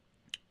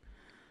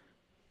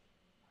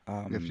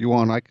 If you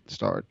want, I can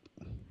start.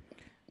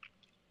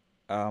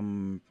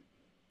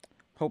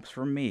 Hopes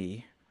for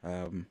me,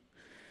 to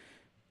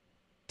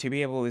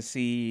be able to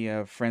see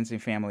friends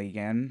and family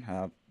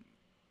again,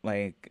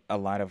 like a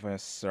lot of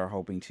us are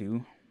hoping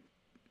to,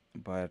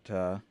 but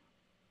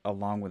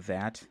along with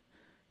that,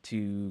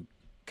 to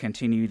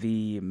continue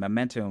the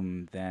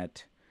momentum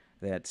that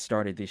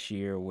started this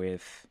year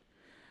with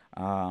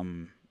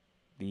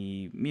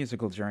the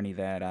musical journey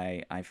that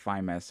I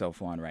find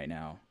myself on right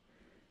now.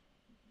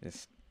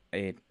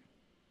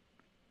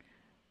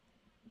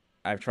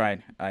 I've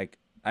tried. I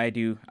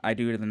do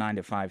the 9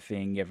 to 5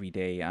 thing every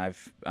day.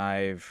 I've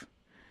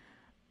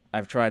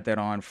tried that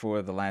on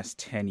for the last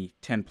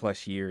 10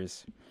 plus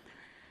years.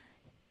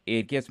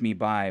 It gets me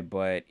by,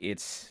 but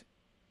it's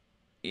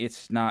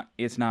not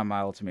my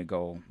ultimate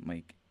goal.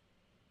 Like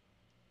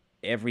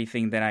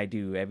everything that I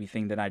do,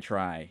 everything that I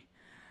try,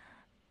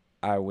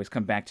 I always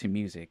come back to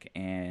music,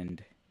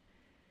 and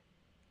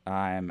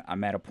I'm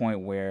at a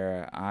point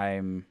where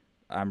I'm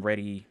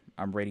ready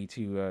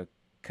to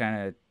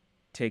kind of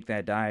take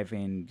that dive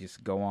and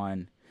just go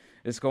on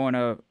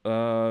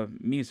a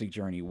music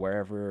journey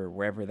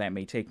wherever that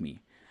may take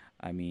me.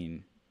 I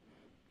mean,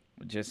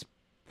 just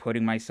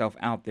putting myself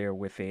out there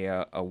with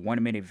a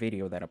 1 minute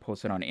video that I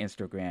posted on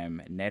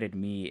Instagram netted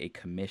me a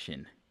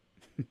commission.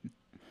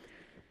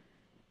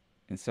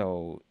 And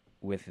so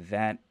with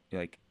that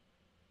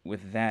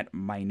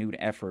minute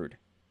effort,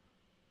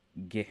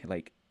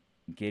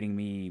 getting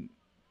me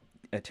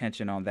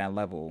attention on that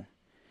level,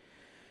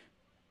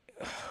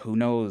 who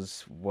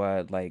knows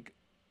what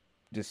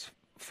just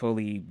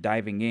fully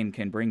diving in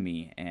can bring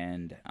me.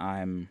 And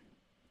I'm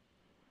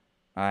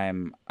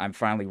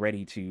finally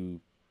ready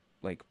to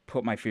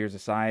put my fears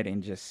aside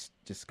and just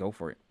go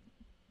for it.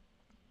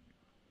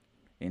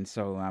 And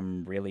so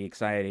I'm really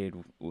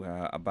excited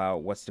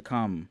about what's to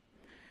come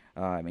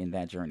in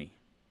that journey.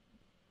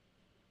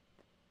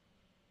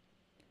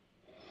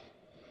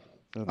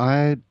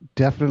 I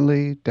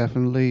definitely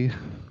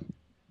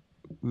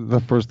the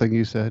first thing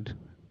you said,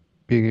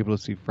 being able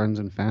to see friends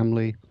and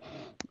family,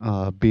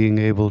 being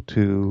able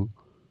to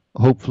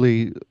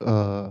hopefully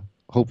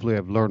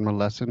I've learned my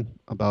lesson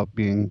about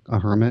being a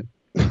hermit.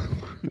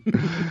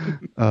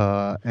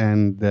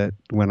 And that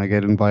when I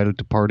get invited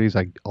to parties,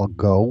 I'll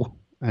go,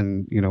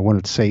 and when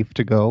it's safe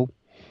to go,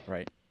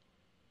 right,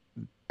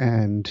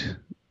 and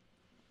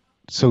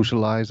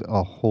socialize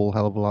a whole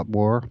hell of a lot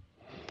more.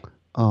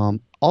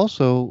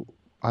 Also,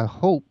 I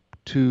hope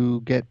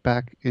to get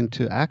back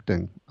into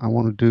acting. I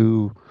want to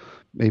do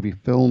maybe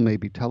film,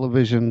 maybe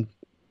television.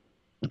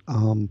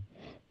 We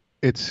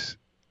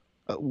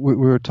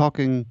were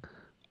talking,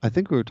 I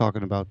think we were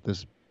talking about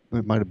this,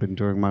 it might have been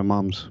during my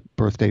mom's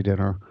birthday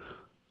dinner.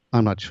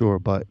 I'm not sure,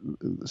 but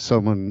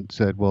someone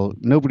said, well,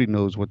 nobody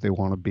knows what they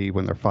want to be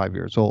when they're 5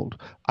 years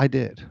old. I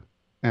did.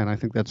 And I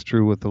think that's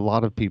true with a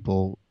lot of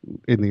people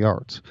in the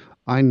arts.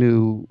 I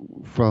knew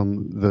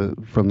from the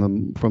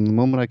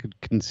moment I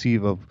could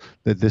conceive of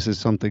that this is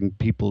something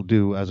people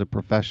do as a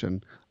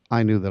profession,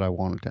 I knew that I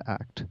wanted to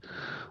act.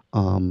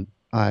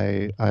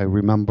 I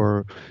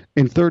remember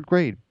in third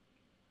grade,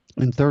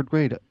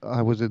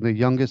 I was in the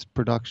youngest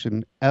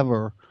production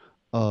ever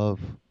of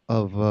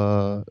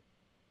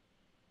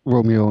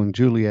Romeo and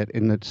Juliet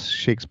in its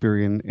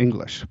Shakespearean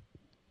English.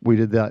 We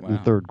did that in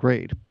third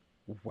grade.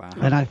 Wow.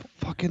 And I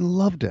fucking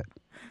loved it.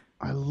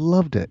 I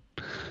loved it.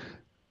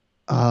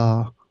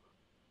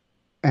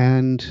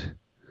 And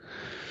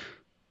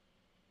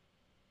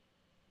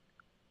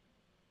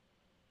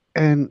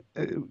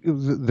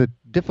the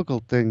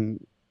difficult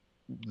thing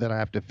that I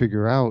have to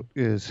figure out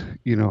is,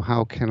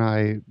 how can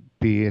I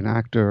be an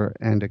actor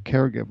and a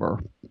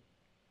caregiver?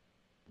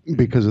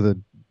 Because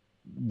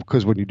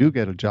when you do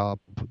get a job,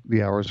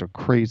 the hours are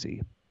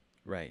crazy.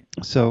 Right.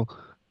 So,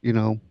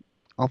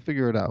 I'll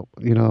figure it out,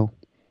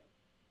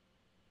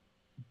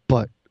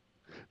 but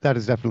that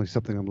is definitely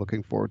something I'm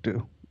looking forward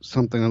to.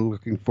 I'm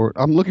looking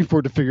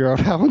forward to figure out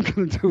how I'm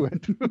going to do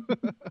it.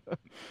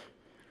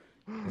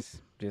 It's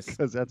just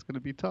Because that's going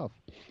to be tough.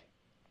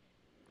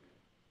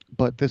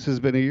 But this has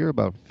been a year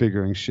about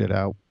figuring shit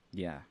out.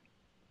 yeah.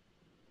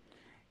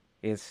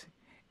 It's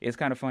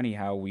kind of funny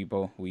how we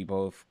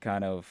both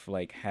kind of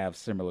like have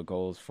similar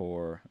goals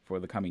for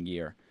the coming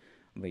year,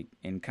 like,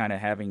 and kind of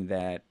having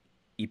that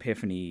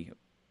epiphany,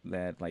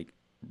 that like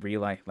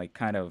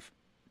kind of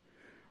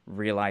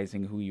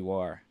realizing who you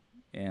are,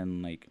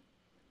 and like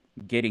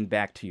getting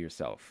back to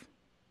yourself.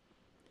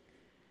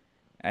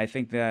 I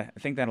think that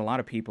a lot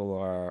of people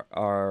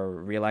are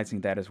realizing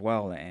that as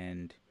well,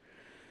 and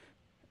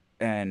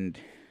in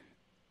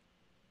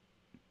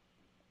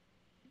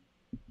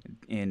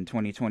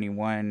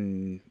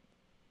 2021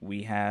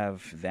 we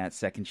have that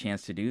second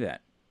chance to do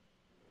that,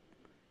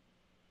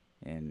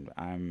 and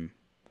I'm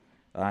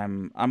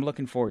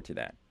looking forward to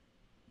that.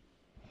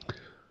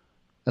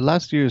 At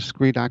last year's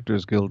Screen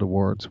Actors Guild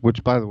Awards,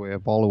 which, by the way,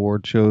 of all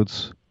award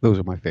shows, those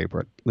are my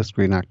favorite, the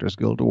Screen Actors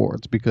Guild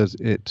Awards, because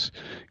it's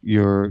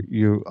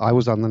I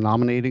was on the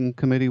nominating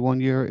committee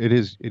one year. It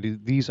is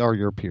these are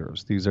your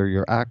peers. These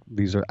are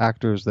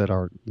actors that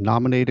are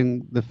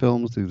nominating the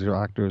films. These are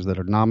actors that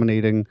are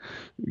nominating,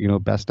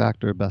 best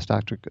actor,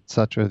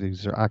 etc.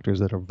 These are actors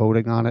that are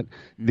voting on it.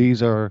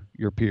 These are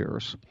your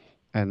peers,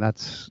 and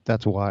that's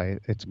why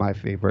it's my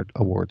favorite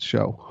awards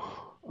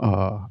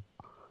show.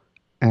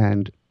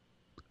 And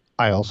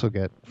I also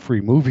get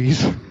free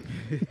movies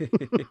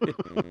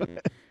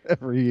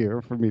every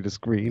year for me to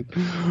screen.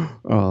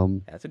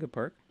 That's a good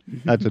perk.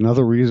 That's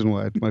another reason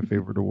why it's my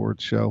favorite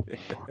awards show.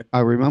 I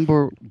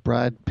remember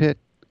Brad Pitt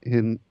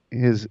in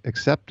his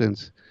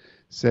acceptance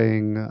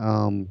saying,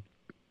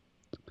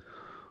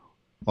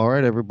 all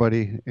right,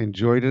 everybody,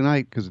 enjoy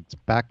tonight because it's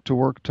back to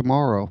work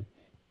tomorrow.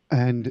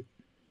 And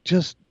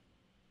just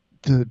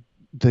the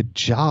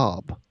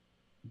job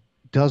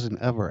doesn't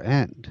ever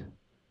end.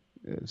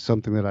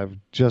 Something that I've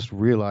just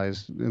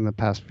realized in the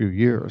past few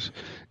years.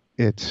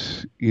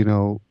 It's, he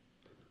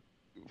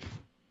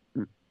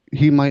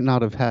might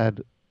not have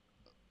had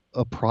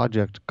a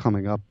project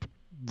coming up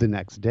the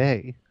next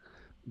day,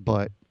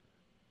 but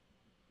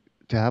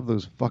to have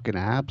those fucking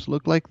abs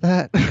look like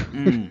that,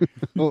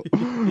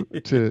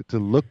 to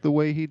look the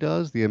way he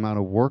does, the amount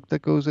of work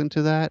that goes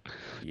into that,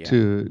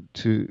 Yeah.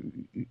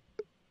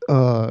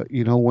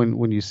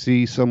 when you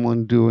see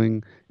someone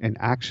doing an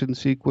action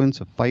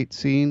sequence, a fight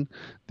scene,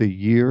 the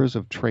years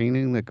of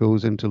training that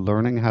goes into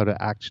learning how to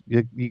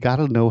you got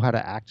to know how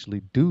to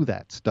actually do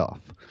that stuff.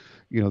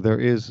 There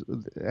is,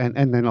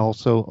 and then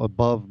also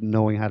above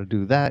knowing how to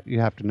do that,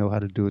 you have to know how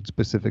to do it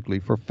specifically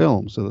for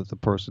film, so that the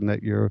person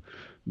that you're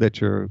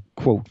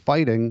quote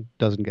fighting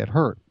doesn't get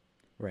hurt.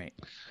 Right.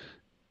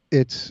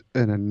 It's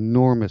an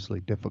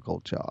enormously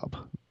difficult job,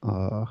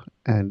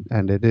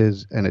 and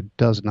it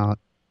does not.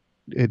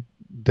 You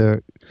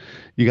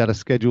got to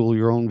schedule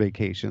your own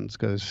vacations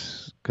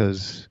because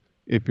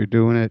if you're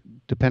doing it,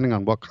 depending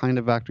on what kind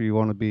of actor you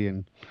want to be,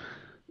 and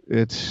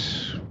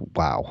it's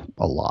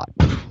a lot.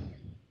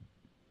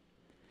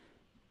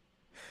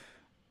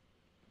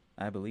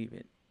 I believe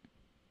it,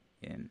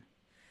 and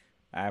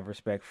I have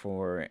respect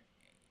for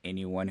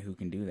anyone who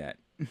can do that.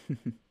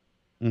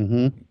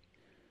 Mm-hmm.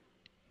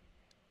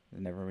 I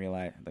never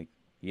realize, like,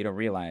 you don't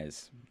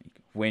realize,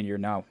 like, when you're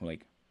not,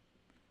 like,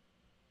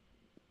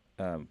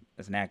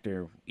 as an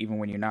actor, even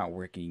when you're not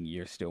working,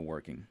 you're still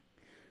working.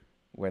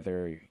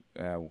 Whether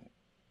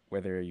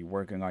whether you're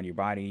working on your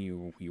body,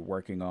 you're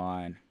working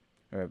on,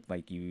 or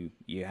like you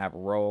have a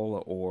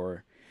role,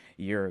 or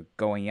you're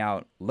going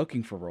out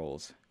looking for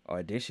roles,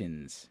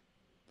 auditions,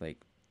 like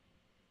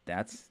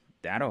that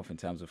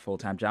oftentimes a full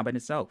time job in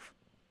itself.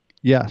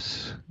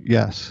 Yes.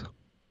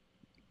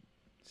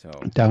 So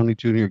Downey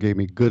Jr. gave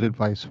me good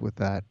advice with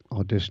that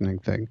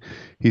auditioning thing.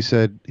 He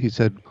said,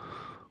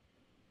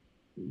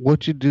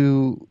 what you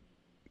do,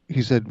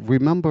 he said,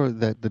 remember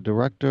that the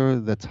director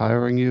that's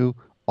hiring you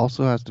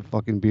also has to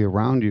fucking be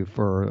around you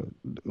for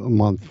a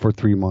month, for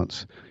 3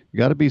 months. You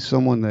got to be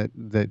someone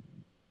that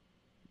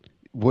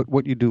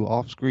what you do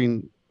off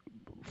screen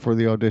for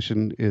the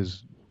audition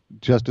is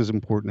just as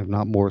important, if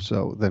not more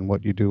so, than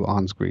what you do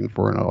on screen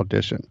for an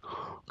audition.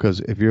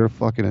 Because if you're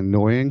fucking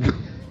annoying,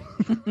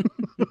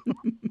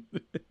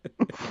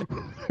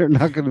 they're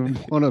not going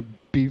to want to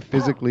be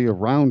physically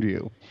around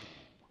you.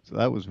 So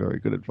that was very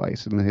good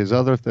advice. And his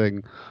other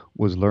thing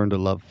was learn to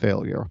love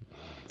failure.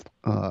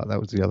 That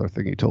was the other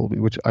thing he told me,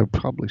 which I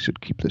probably should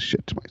keep this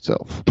shit to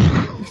myself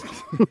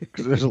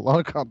because there's a lot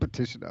of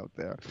competition out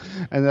there.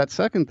 And that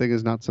second thing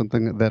is not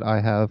something that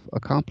I have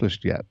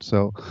accomplished yet.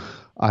 So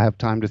I have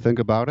time to think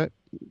about it,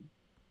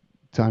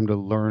 time to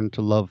learn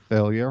to love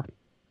failure,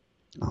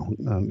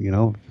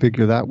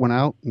 figure that one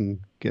out and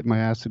get my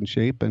ass in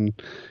shape. And,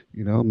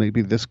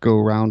 maybe this go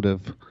round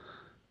of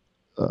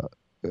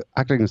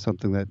acting is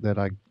something that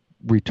I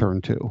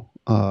return to.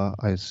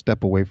 I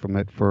step away from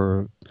it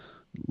for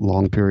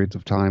long periods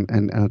of time,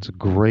 and it's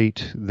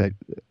great that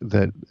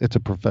it's a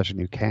profession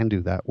you can do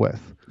that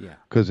with. Yeah.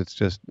 Because it's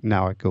just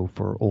now I go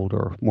for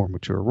older, more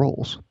mature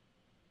roles.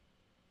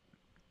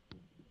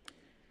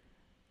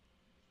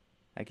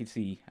 I could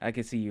see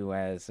you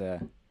as a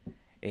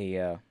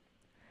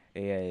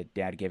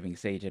dad giving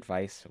sage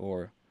advice,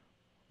 or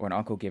an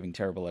uncle giving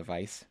terrible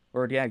advice,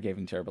 or a dad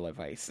giving terrible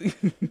advice.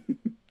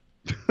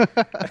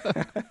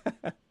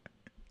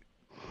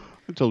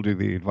 I told you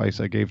the advice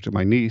I gave to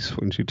my niece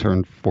when she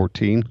turned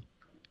 14.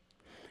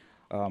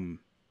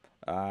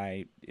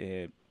 I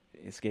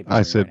escaped.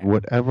 I said,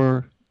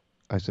 whatever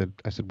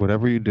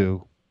you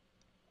do,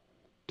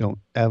 don't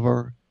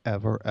ever,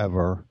 ever,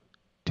 ever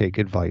take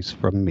advice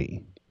from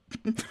me.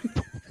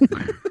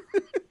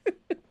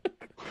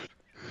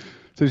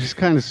 So she's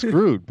kind of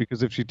screwed,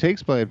 because if she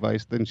takes my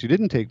advice, then she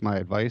didn't take my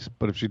advice.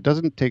 But if she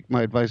doesn't take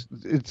my advice,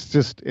 it's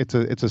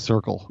a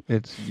circle.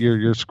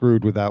 You're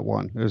screwed with that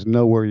one. There's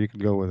nowhere you can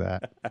go with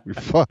that. You're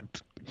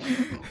fucked.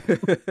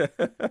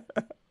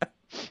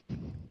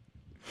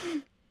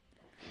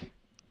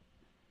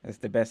 That's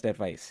the best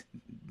advice.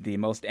 The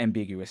most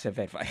ambiguous of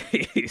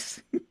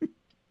advice.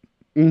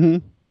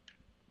 Mm-hmm.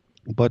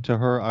 But to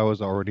her, I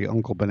was already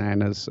Uncle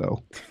Bananas,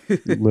 so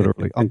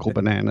literally Uncle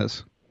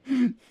Bananas.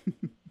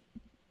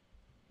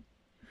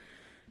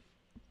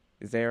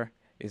 Is there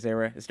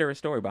a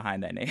story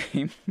behind that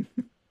name?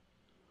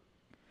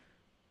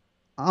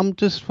 I'm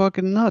just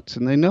fucking nuts,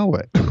 and they know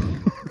it.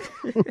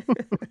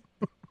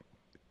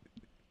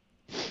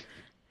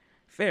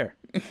 Fair.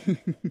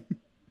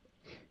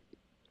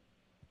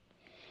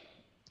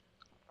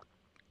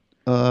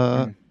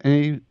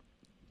 Anything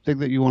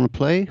that you want to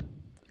play?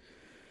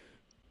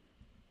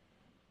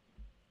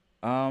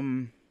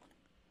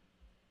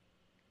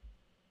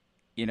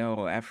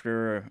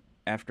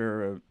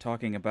 After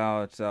talking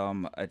about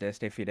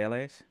Adeste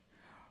Fideles,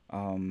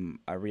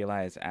 I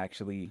realized I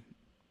actually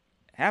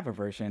have a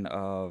version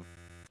of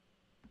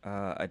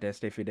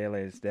Adeste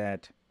Fideles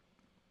that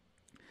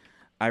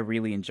I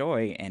really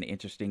enjoy, and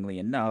interestingly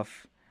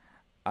enough,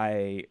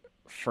 I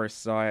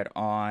first saw it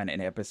on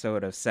an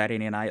episode of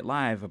Saturday Night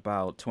Live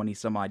about 20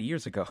 some odd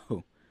years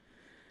ago.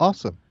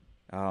 Awesome.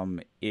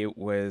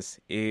 It's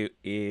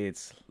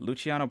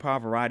Luciano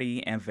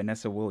Pavarotti and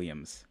Vanessa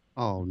Williams.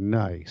 Oh,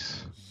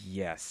 nice.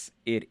 Yes,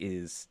 it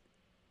is.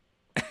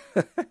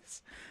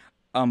 It's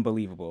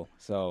unbelievable.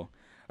 So,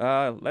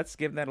 let's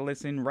give that a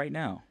listen right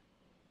now.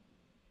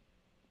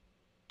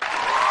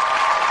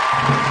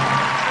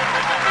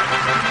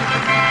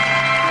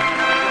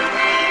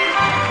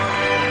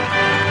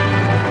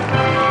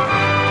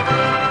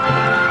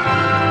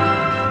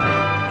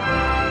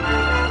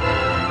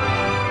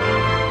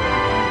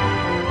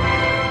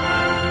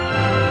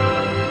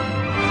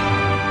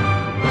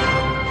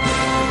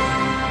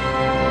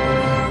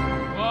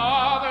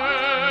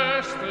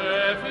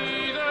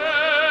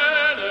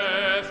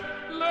 Fideles,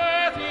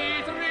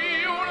 leti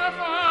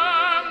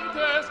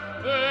triunfantes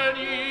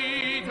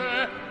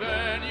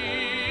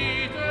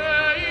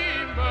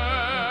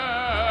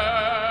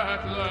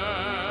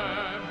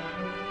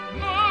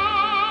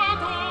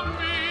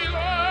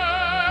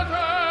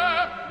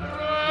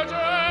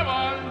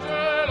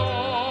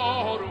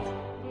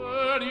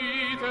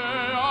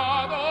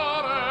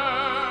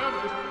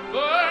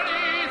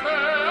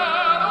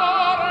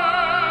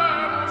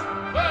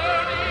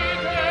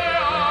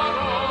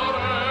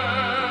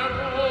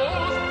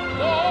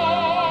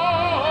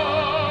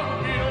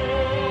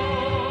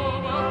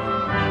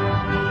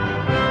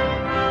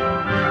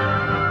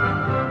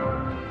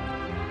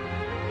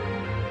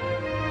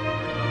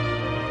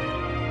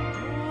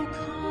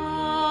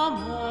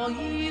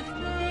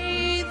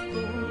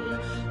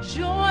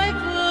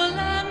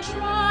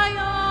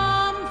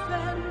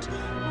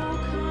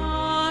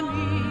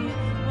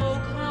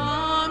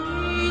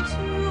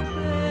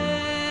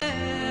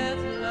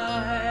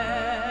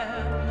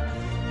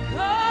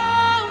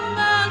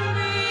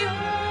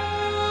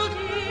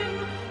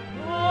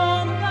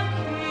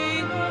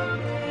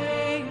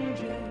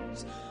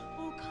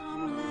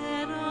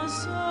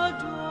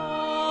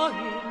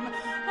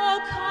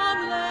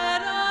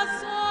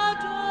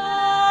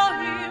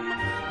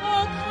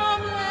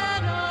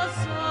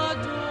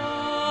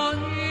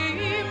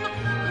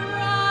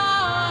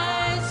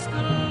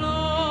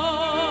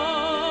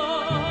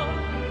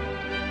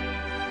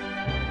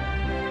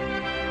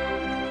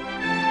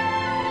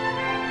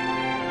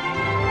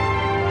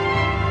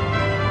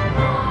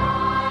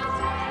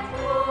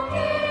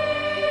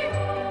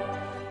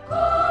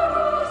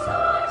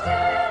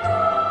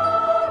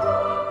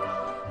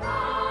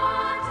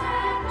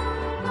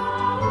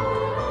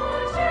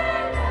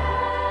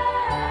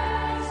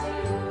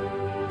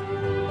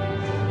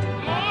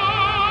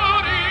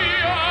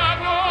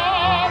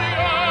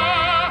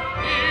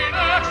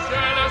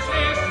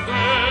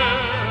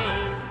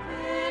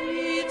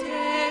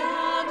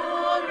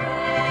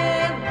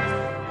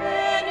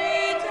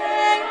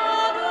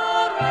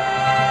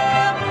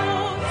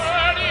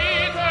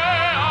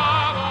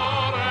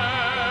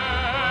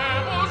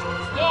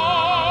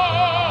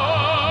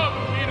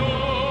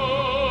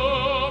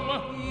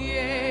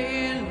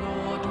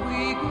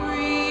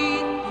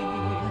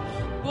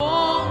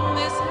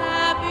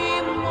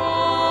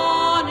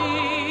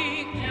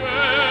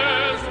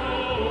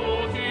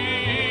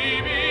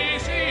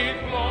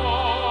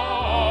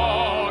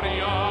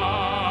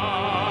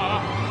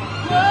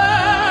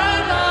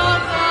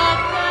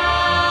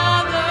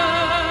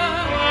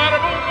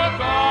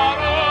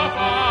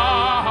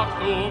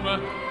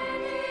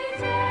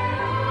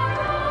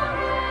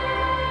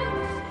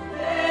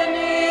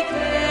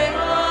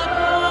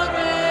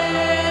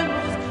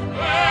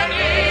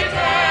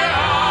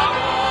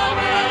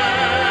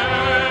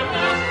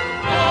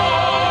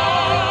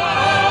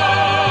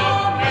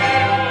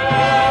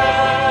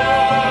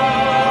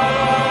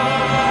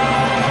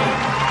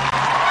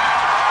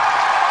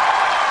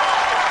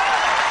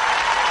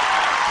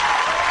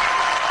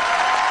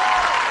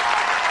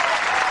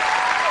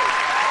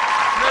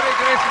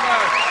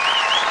Christmas.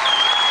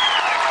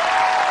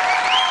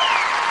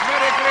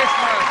 Merry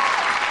Christmas.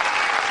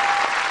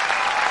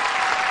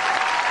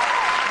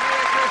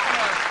 Merry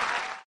Christmas.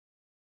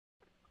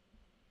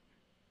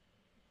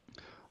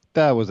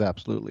 That was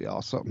absolutely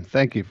awesome.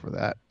 Thank you for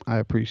that. I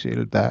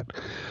appreciated that.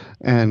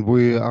 And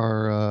we're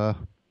going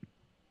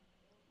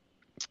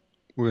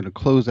to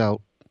close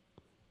out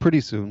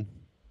pretty soon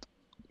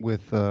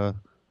with a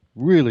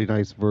really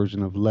nice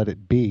version of Let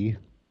It Be,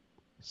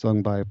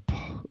 sung by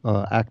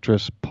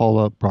actress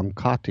Paula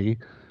Brancati,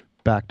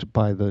 backed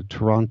by the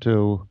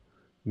Toronto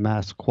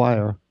Mass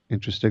Choir.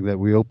 Interesting that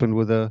we opened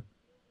with a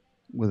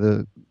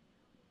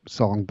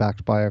song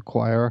backed by a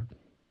choir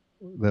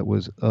that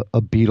was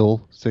a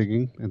Beatle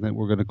singing, and then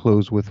we're going to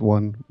close with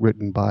one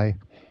written by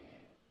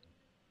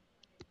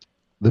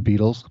the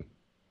Beatles,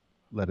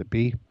 Let It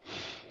Be.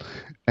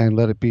 And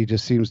Let It Be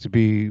just seems to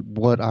be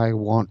what I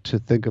want to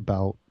think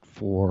about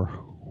for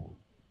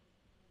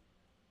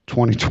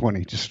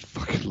 2020. Just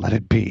fucking let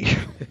it be.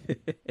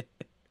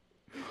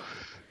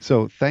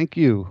 So thank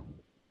you,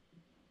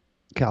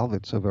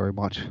 Calvin, so very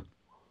much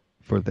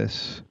for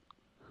this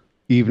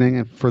evening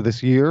and for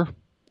this year.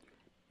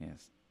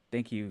 Yes.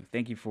 Thank you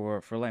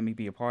for letting me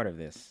be a part of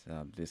this.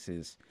 This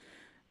has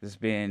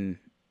been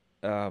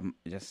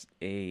just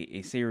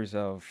a series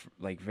of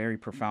like very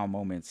profound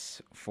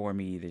moments for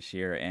me this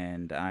year,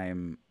 and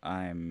I'm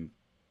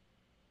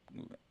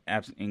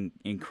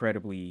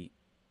incredibly,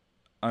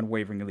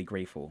 unwaveringly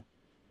grateful.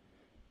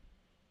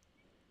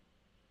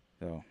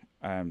 So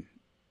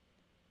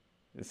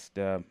just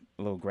a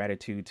little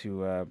gratitude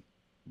to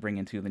bring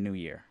into the new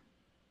year,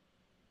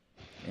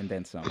 and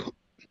then some.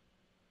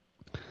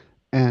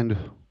 And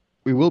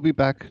we will be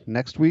back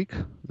next week,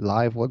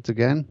 live once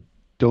again.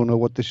 Don't know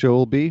what the show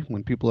will be.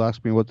 When people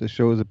ask me what the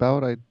show is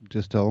about, I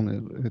just tell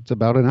them it's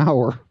about an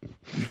hour.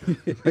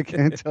 I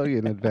can't tell you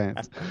in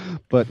advance.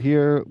 But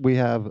here we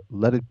have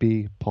Let It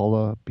Be,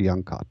 Paula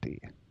Biancotti.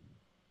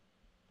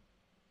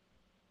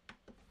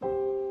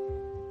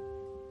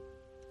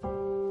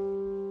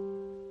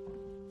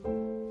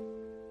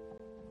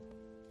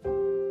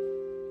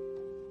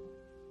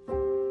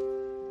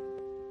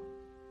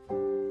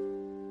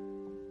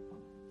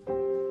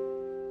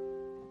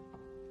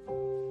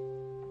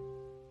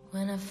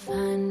 When I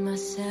find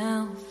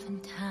myself in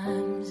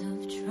times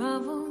of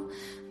trouble,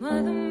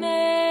 Mother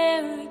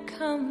Mary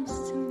comes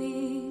to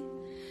me,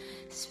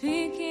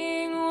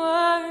 speaking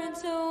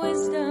words of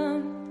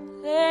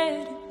wisdom,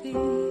 let it be.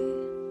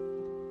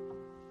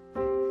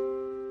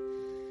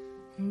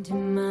 And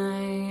in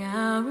my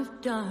hour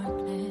of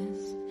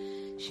darkness,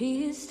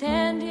 she is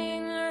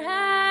standing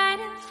right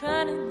in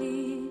front of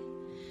me,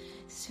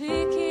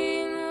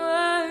 speaking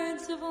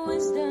words of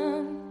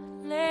wisdom,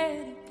 let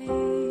it be.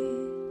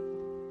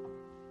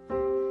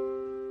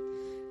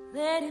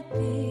 Let it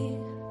be,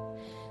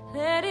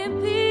 let it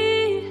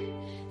be,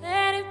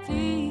 let it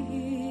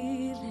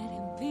be, let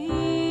it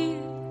be.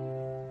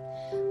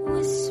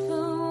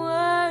 Whisper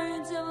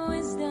words of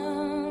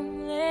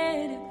wisdom,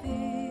 let it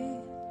be.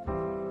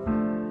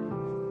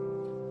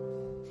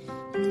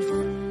 And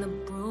when the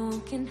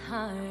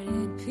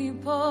broken-hearted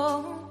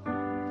people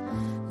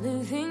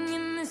living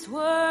in this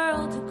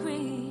world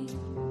agree,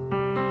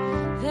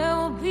 there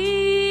will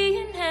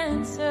be an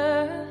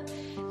answer,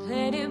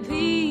 let it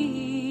be.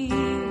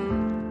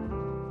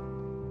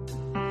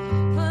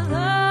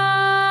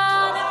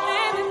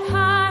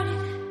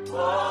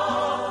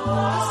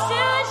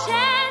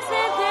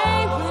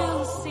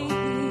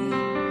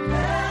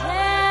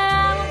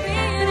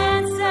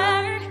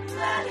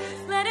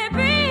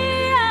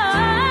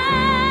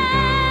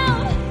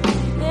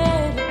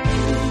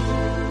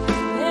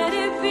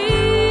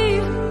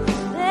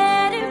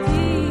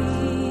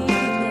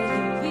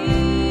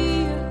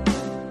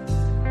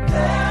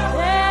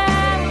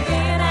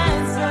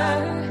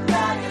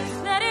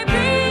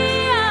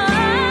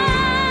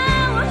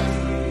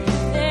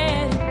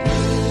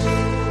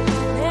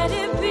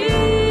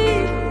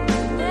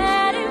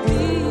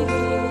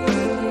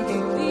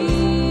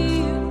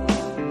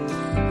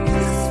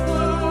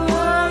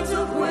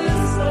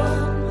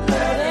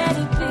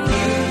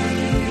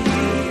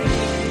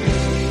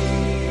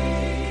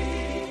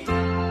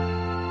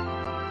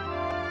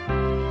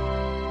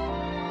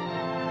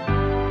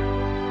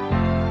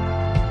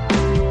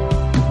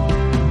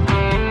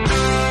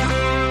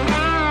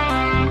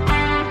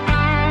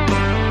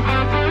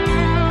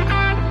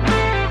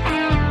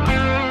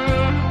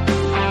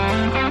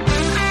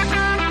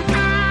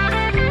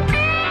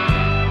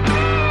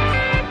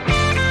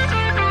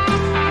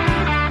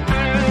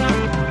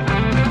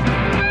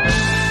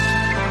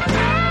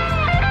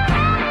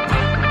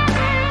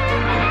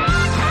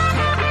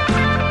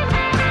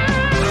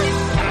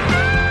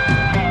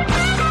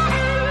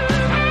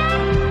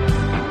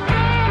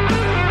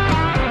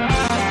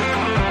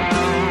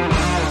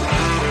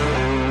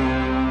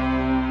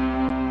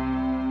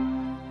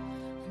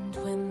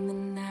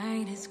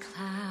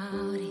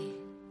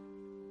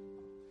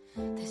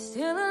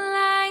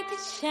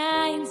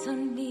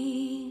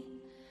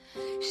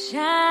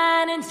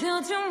 Shine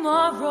until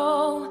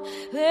tomorrow,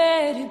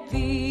 let it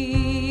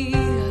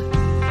be.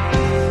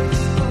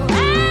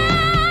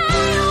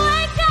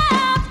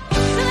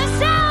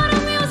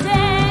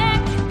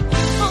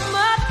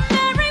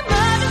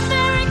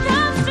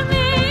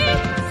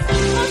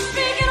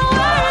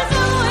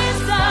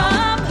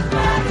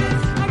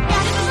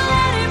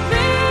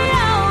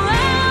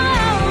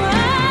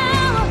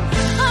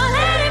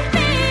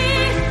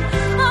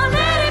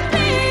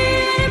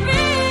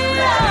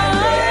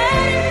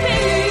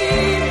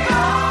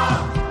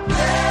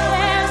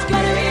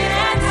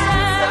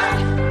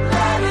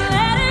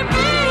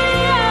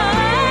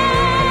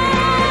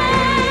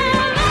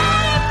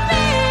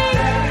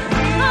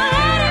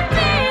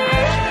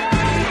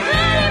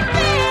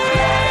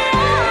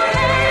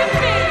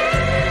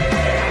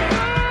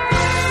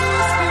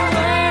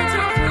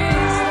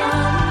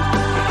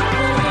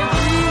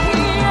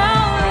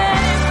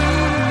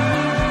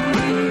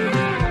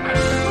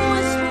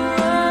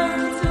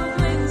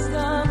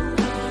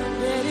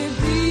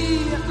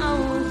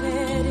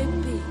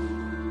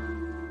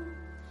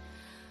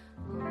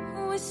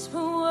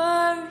 whisper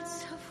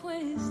words of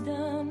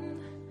wisdom.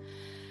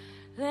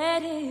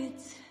 Let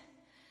it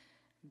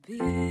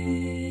be.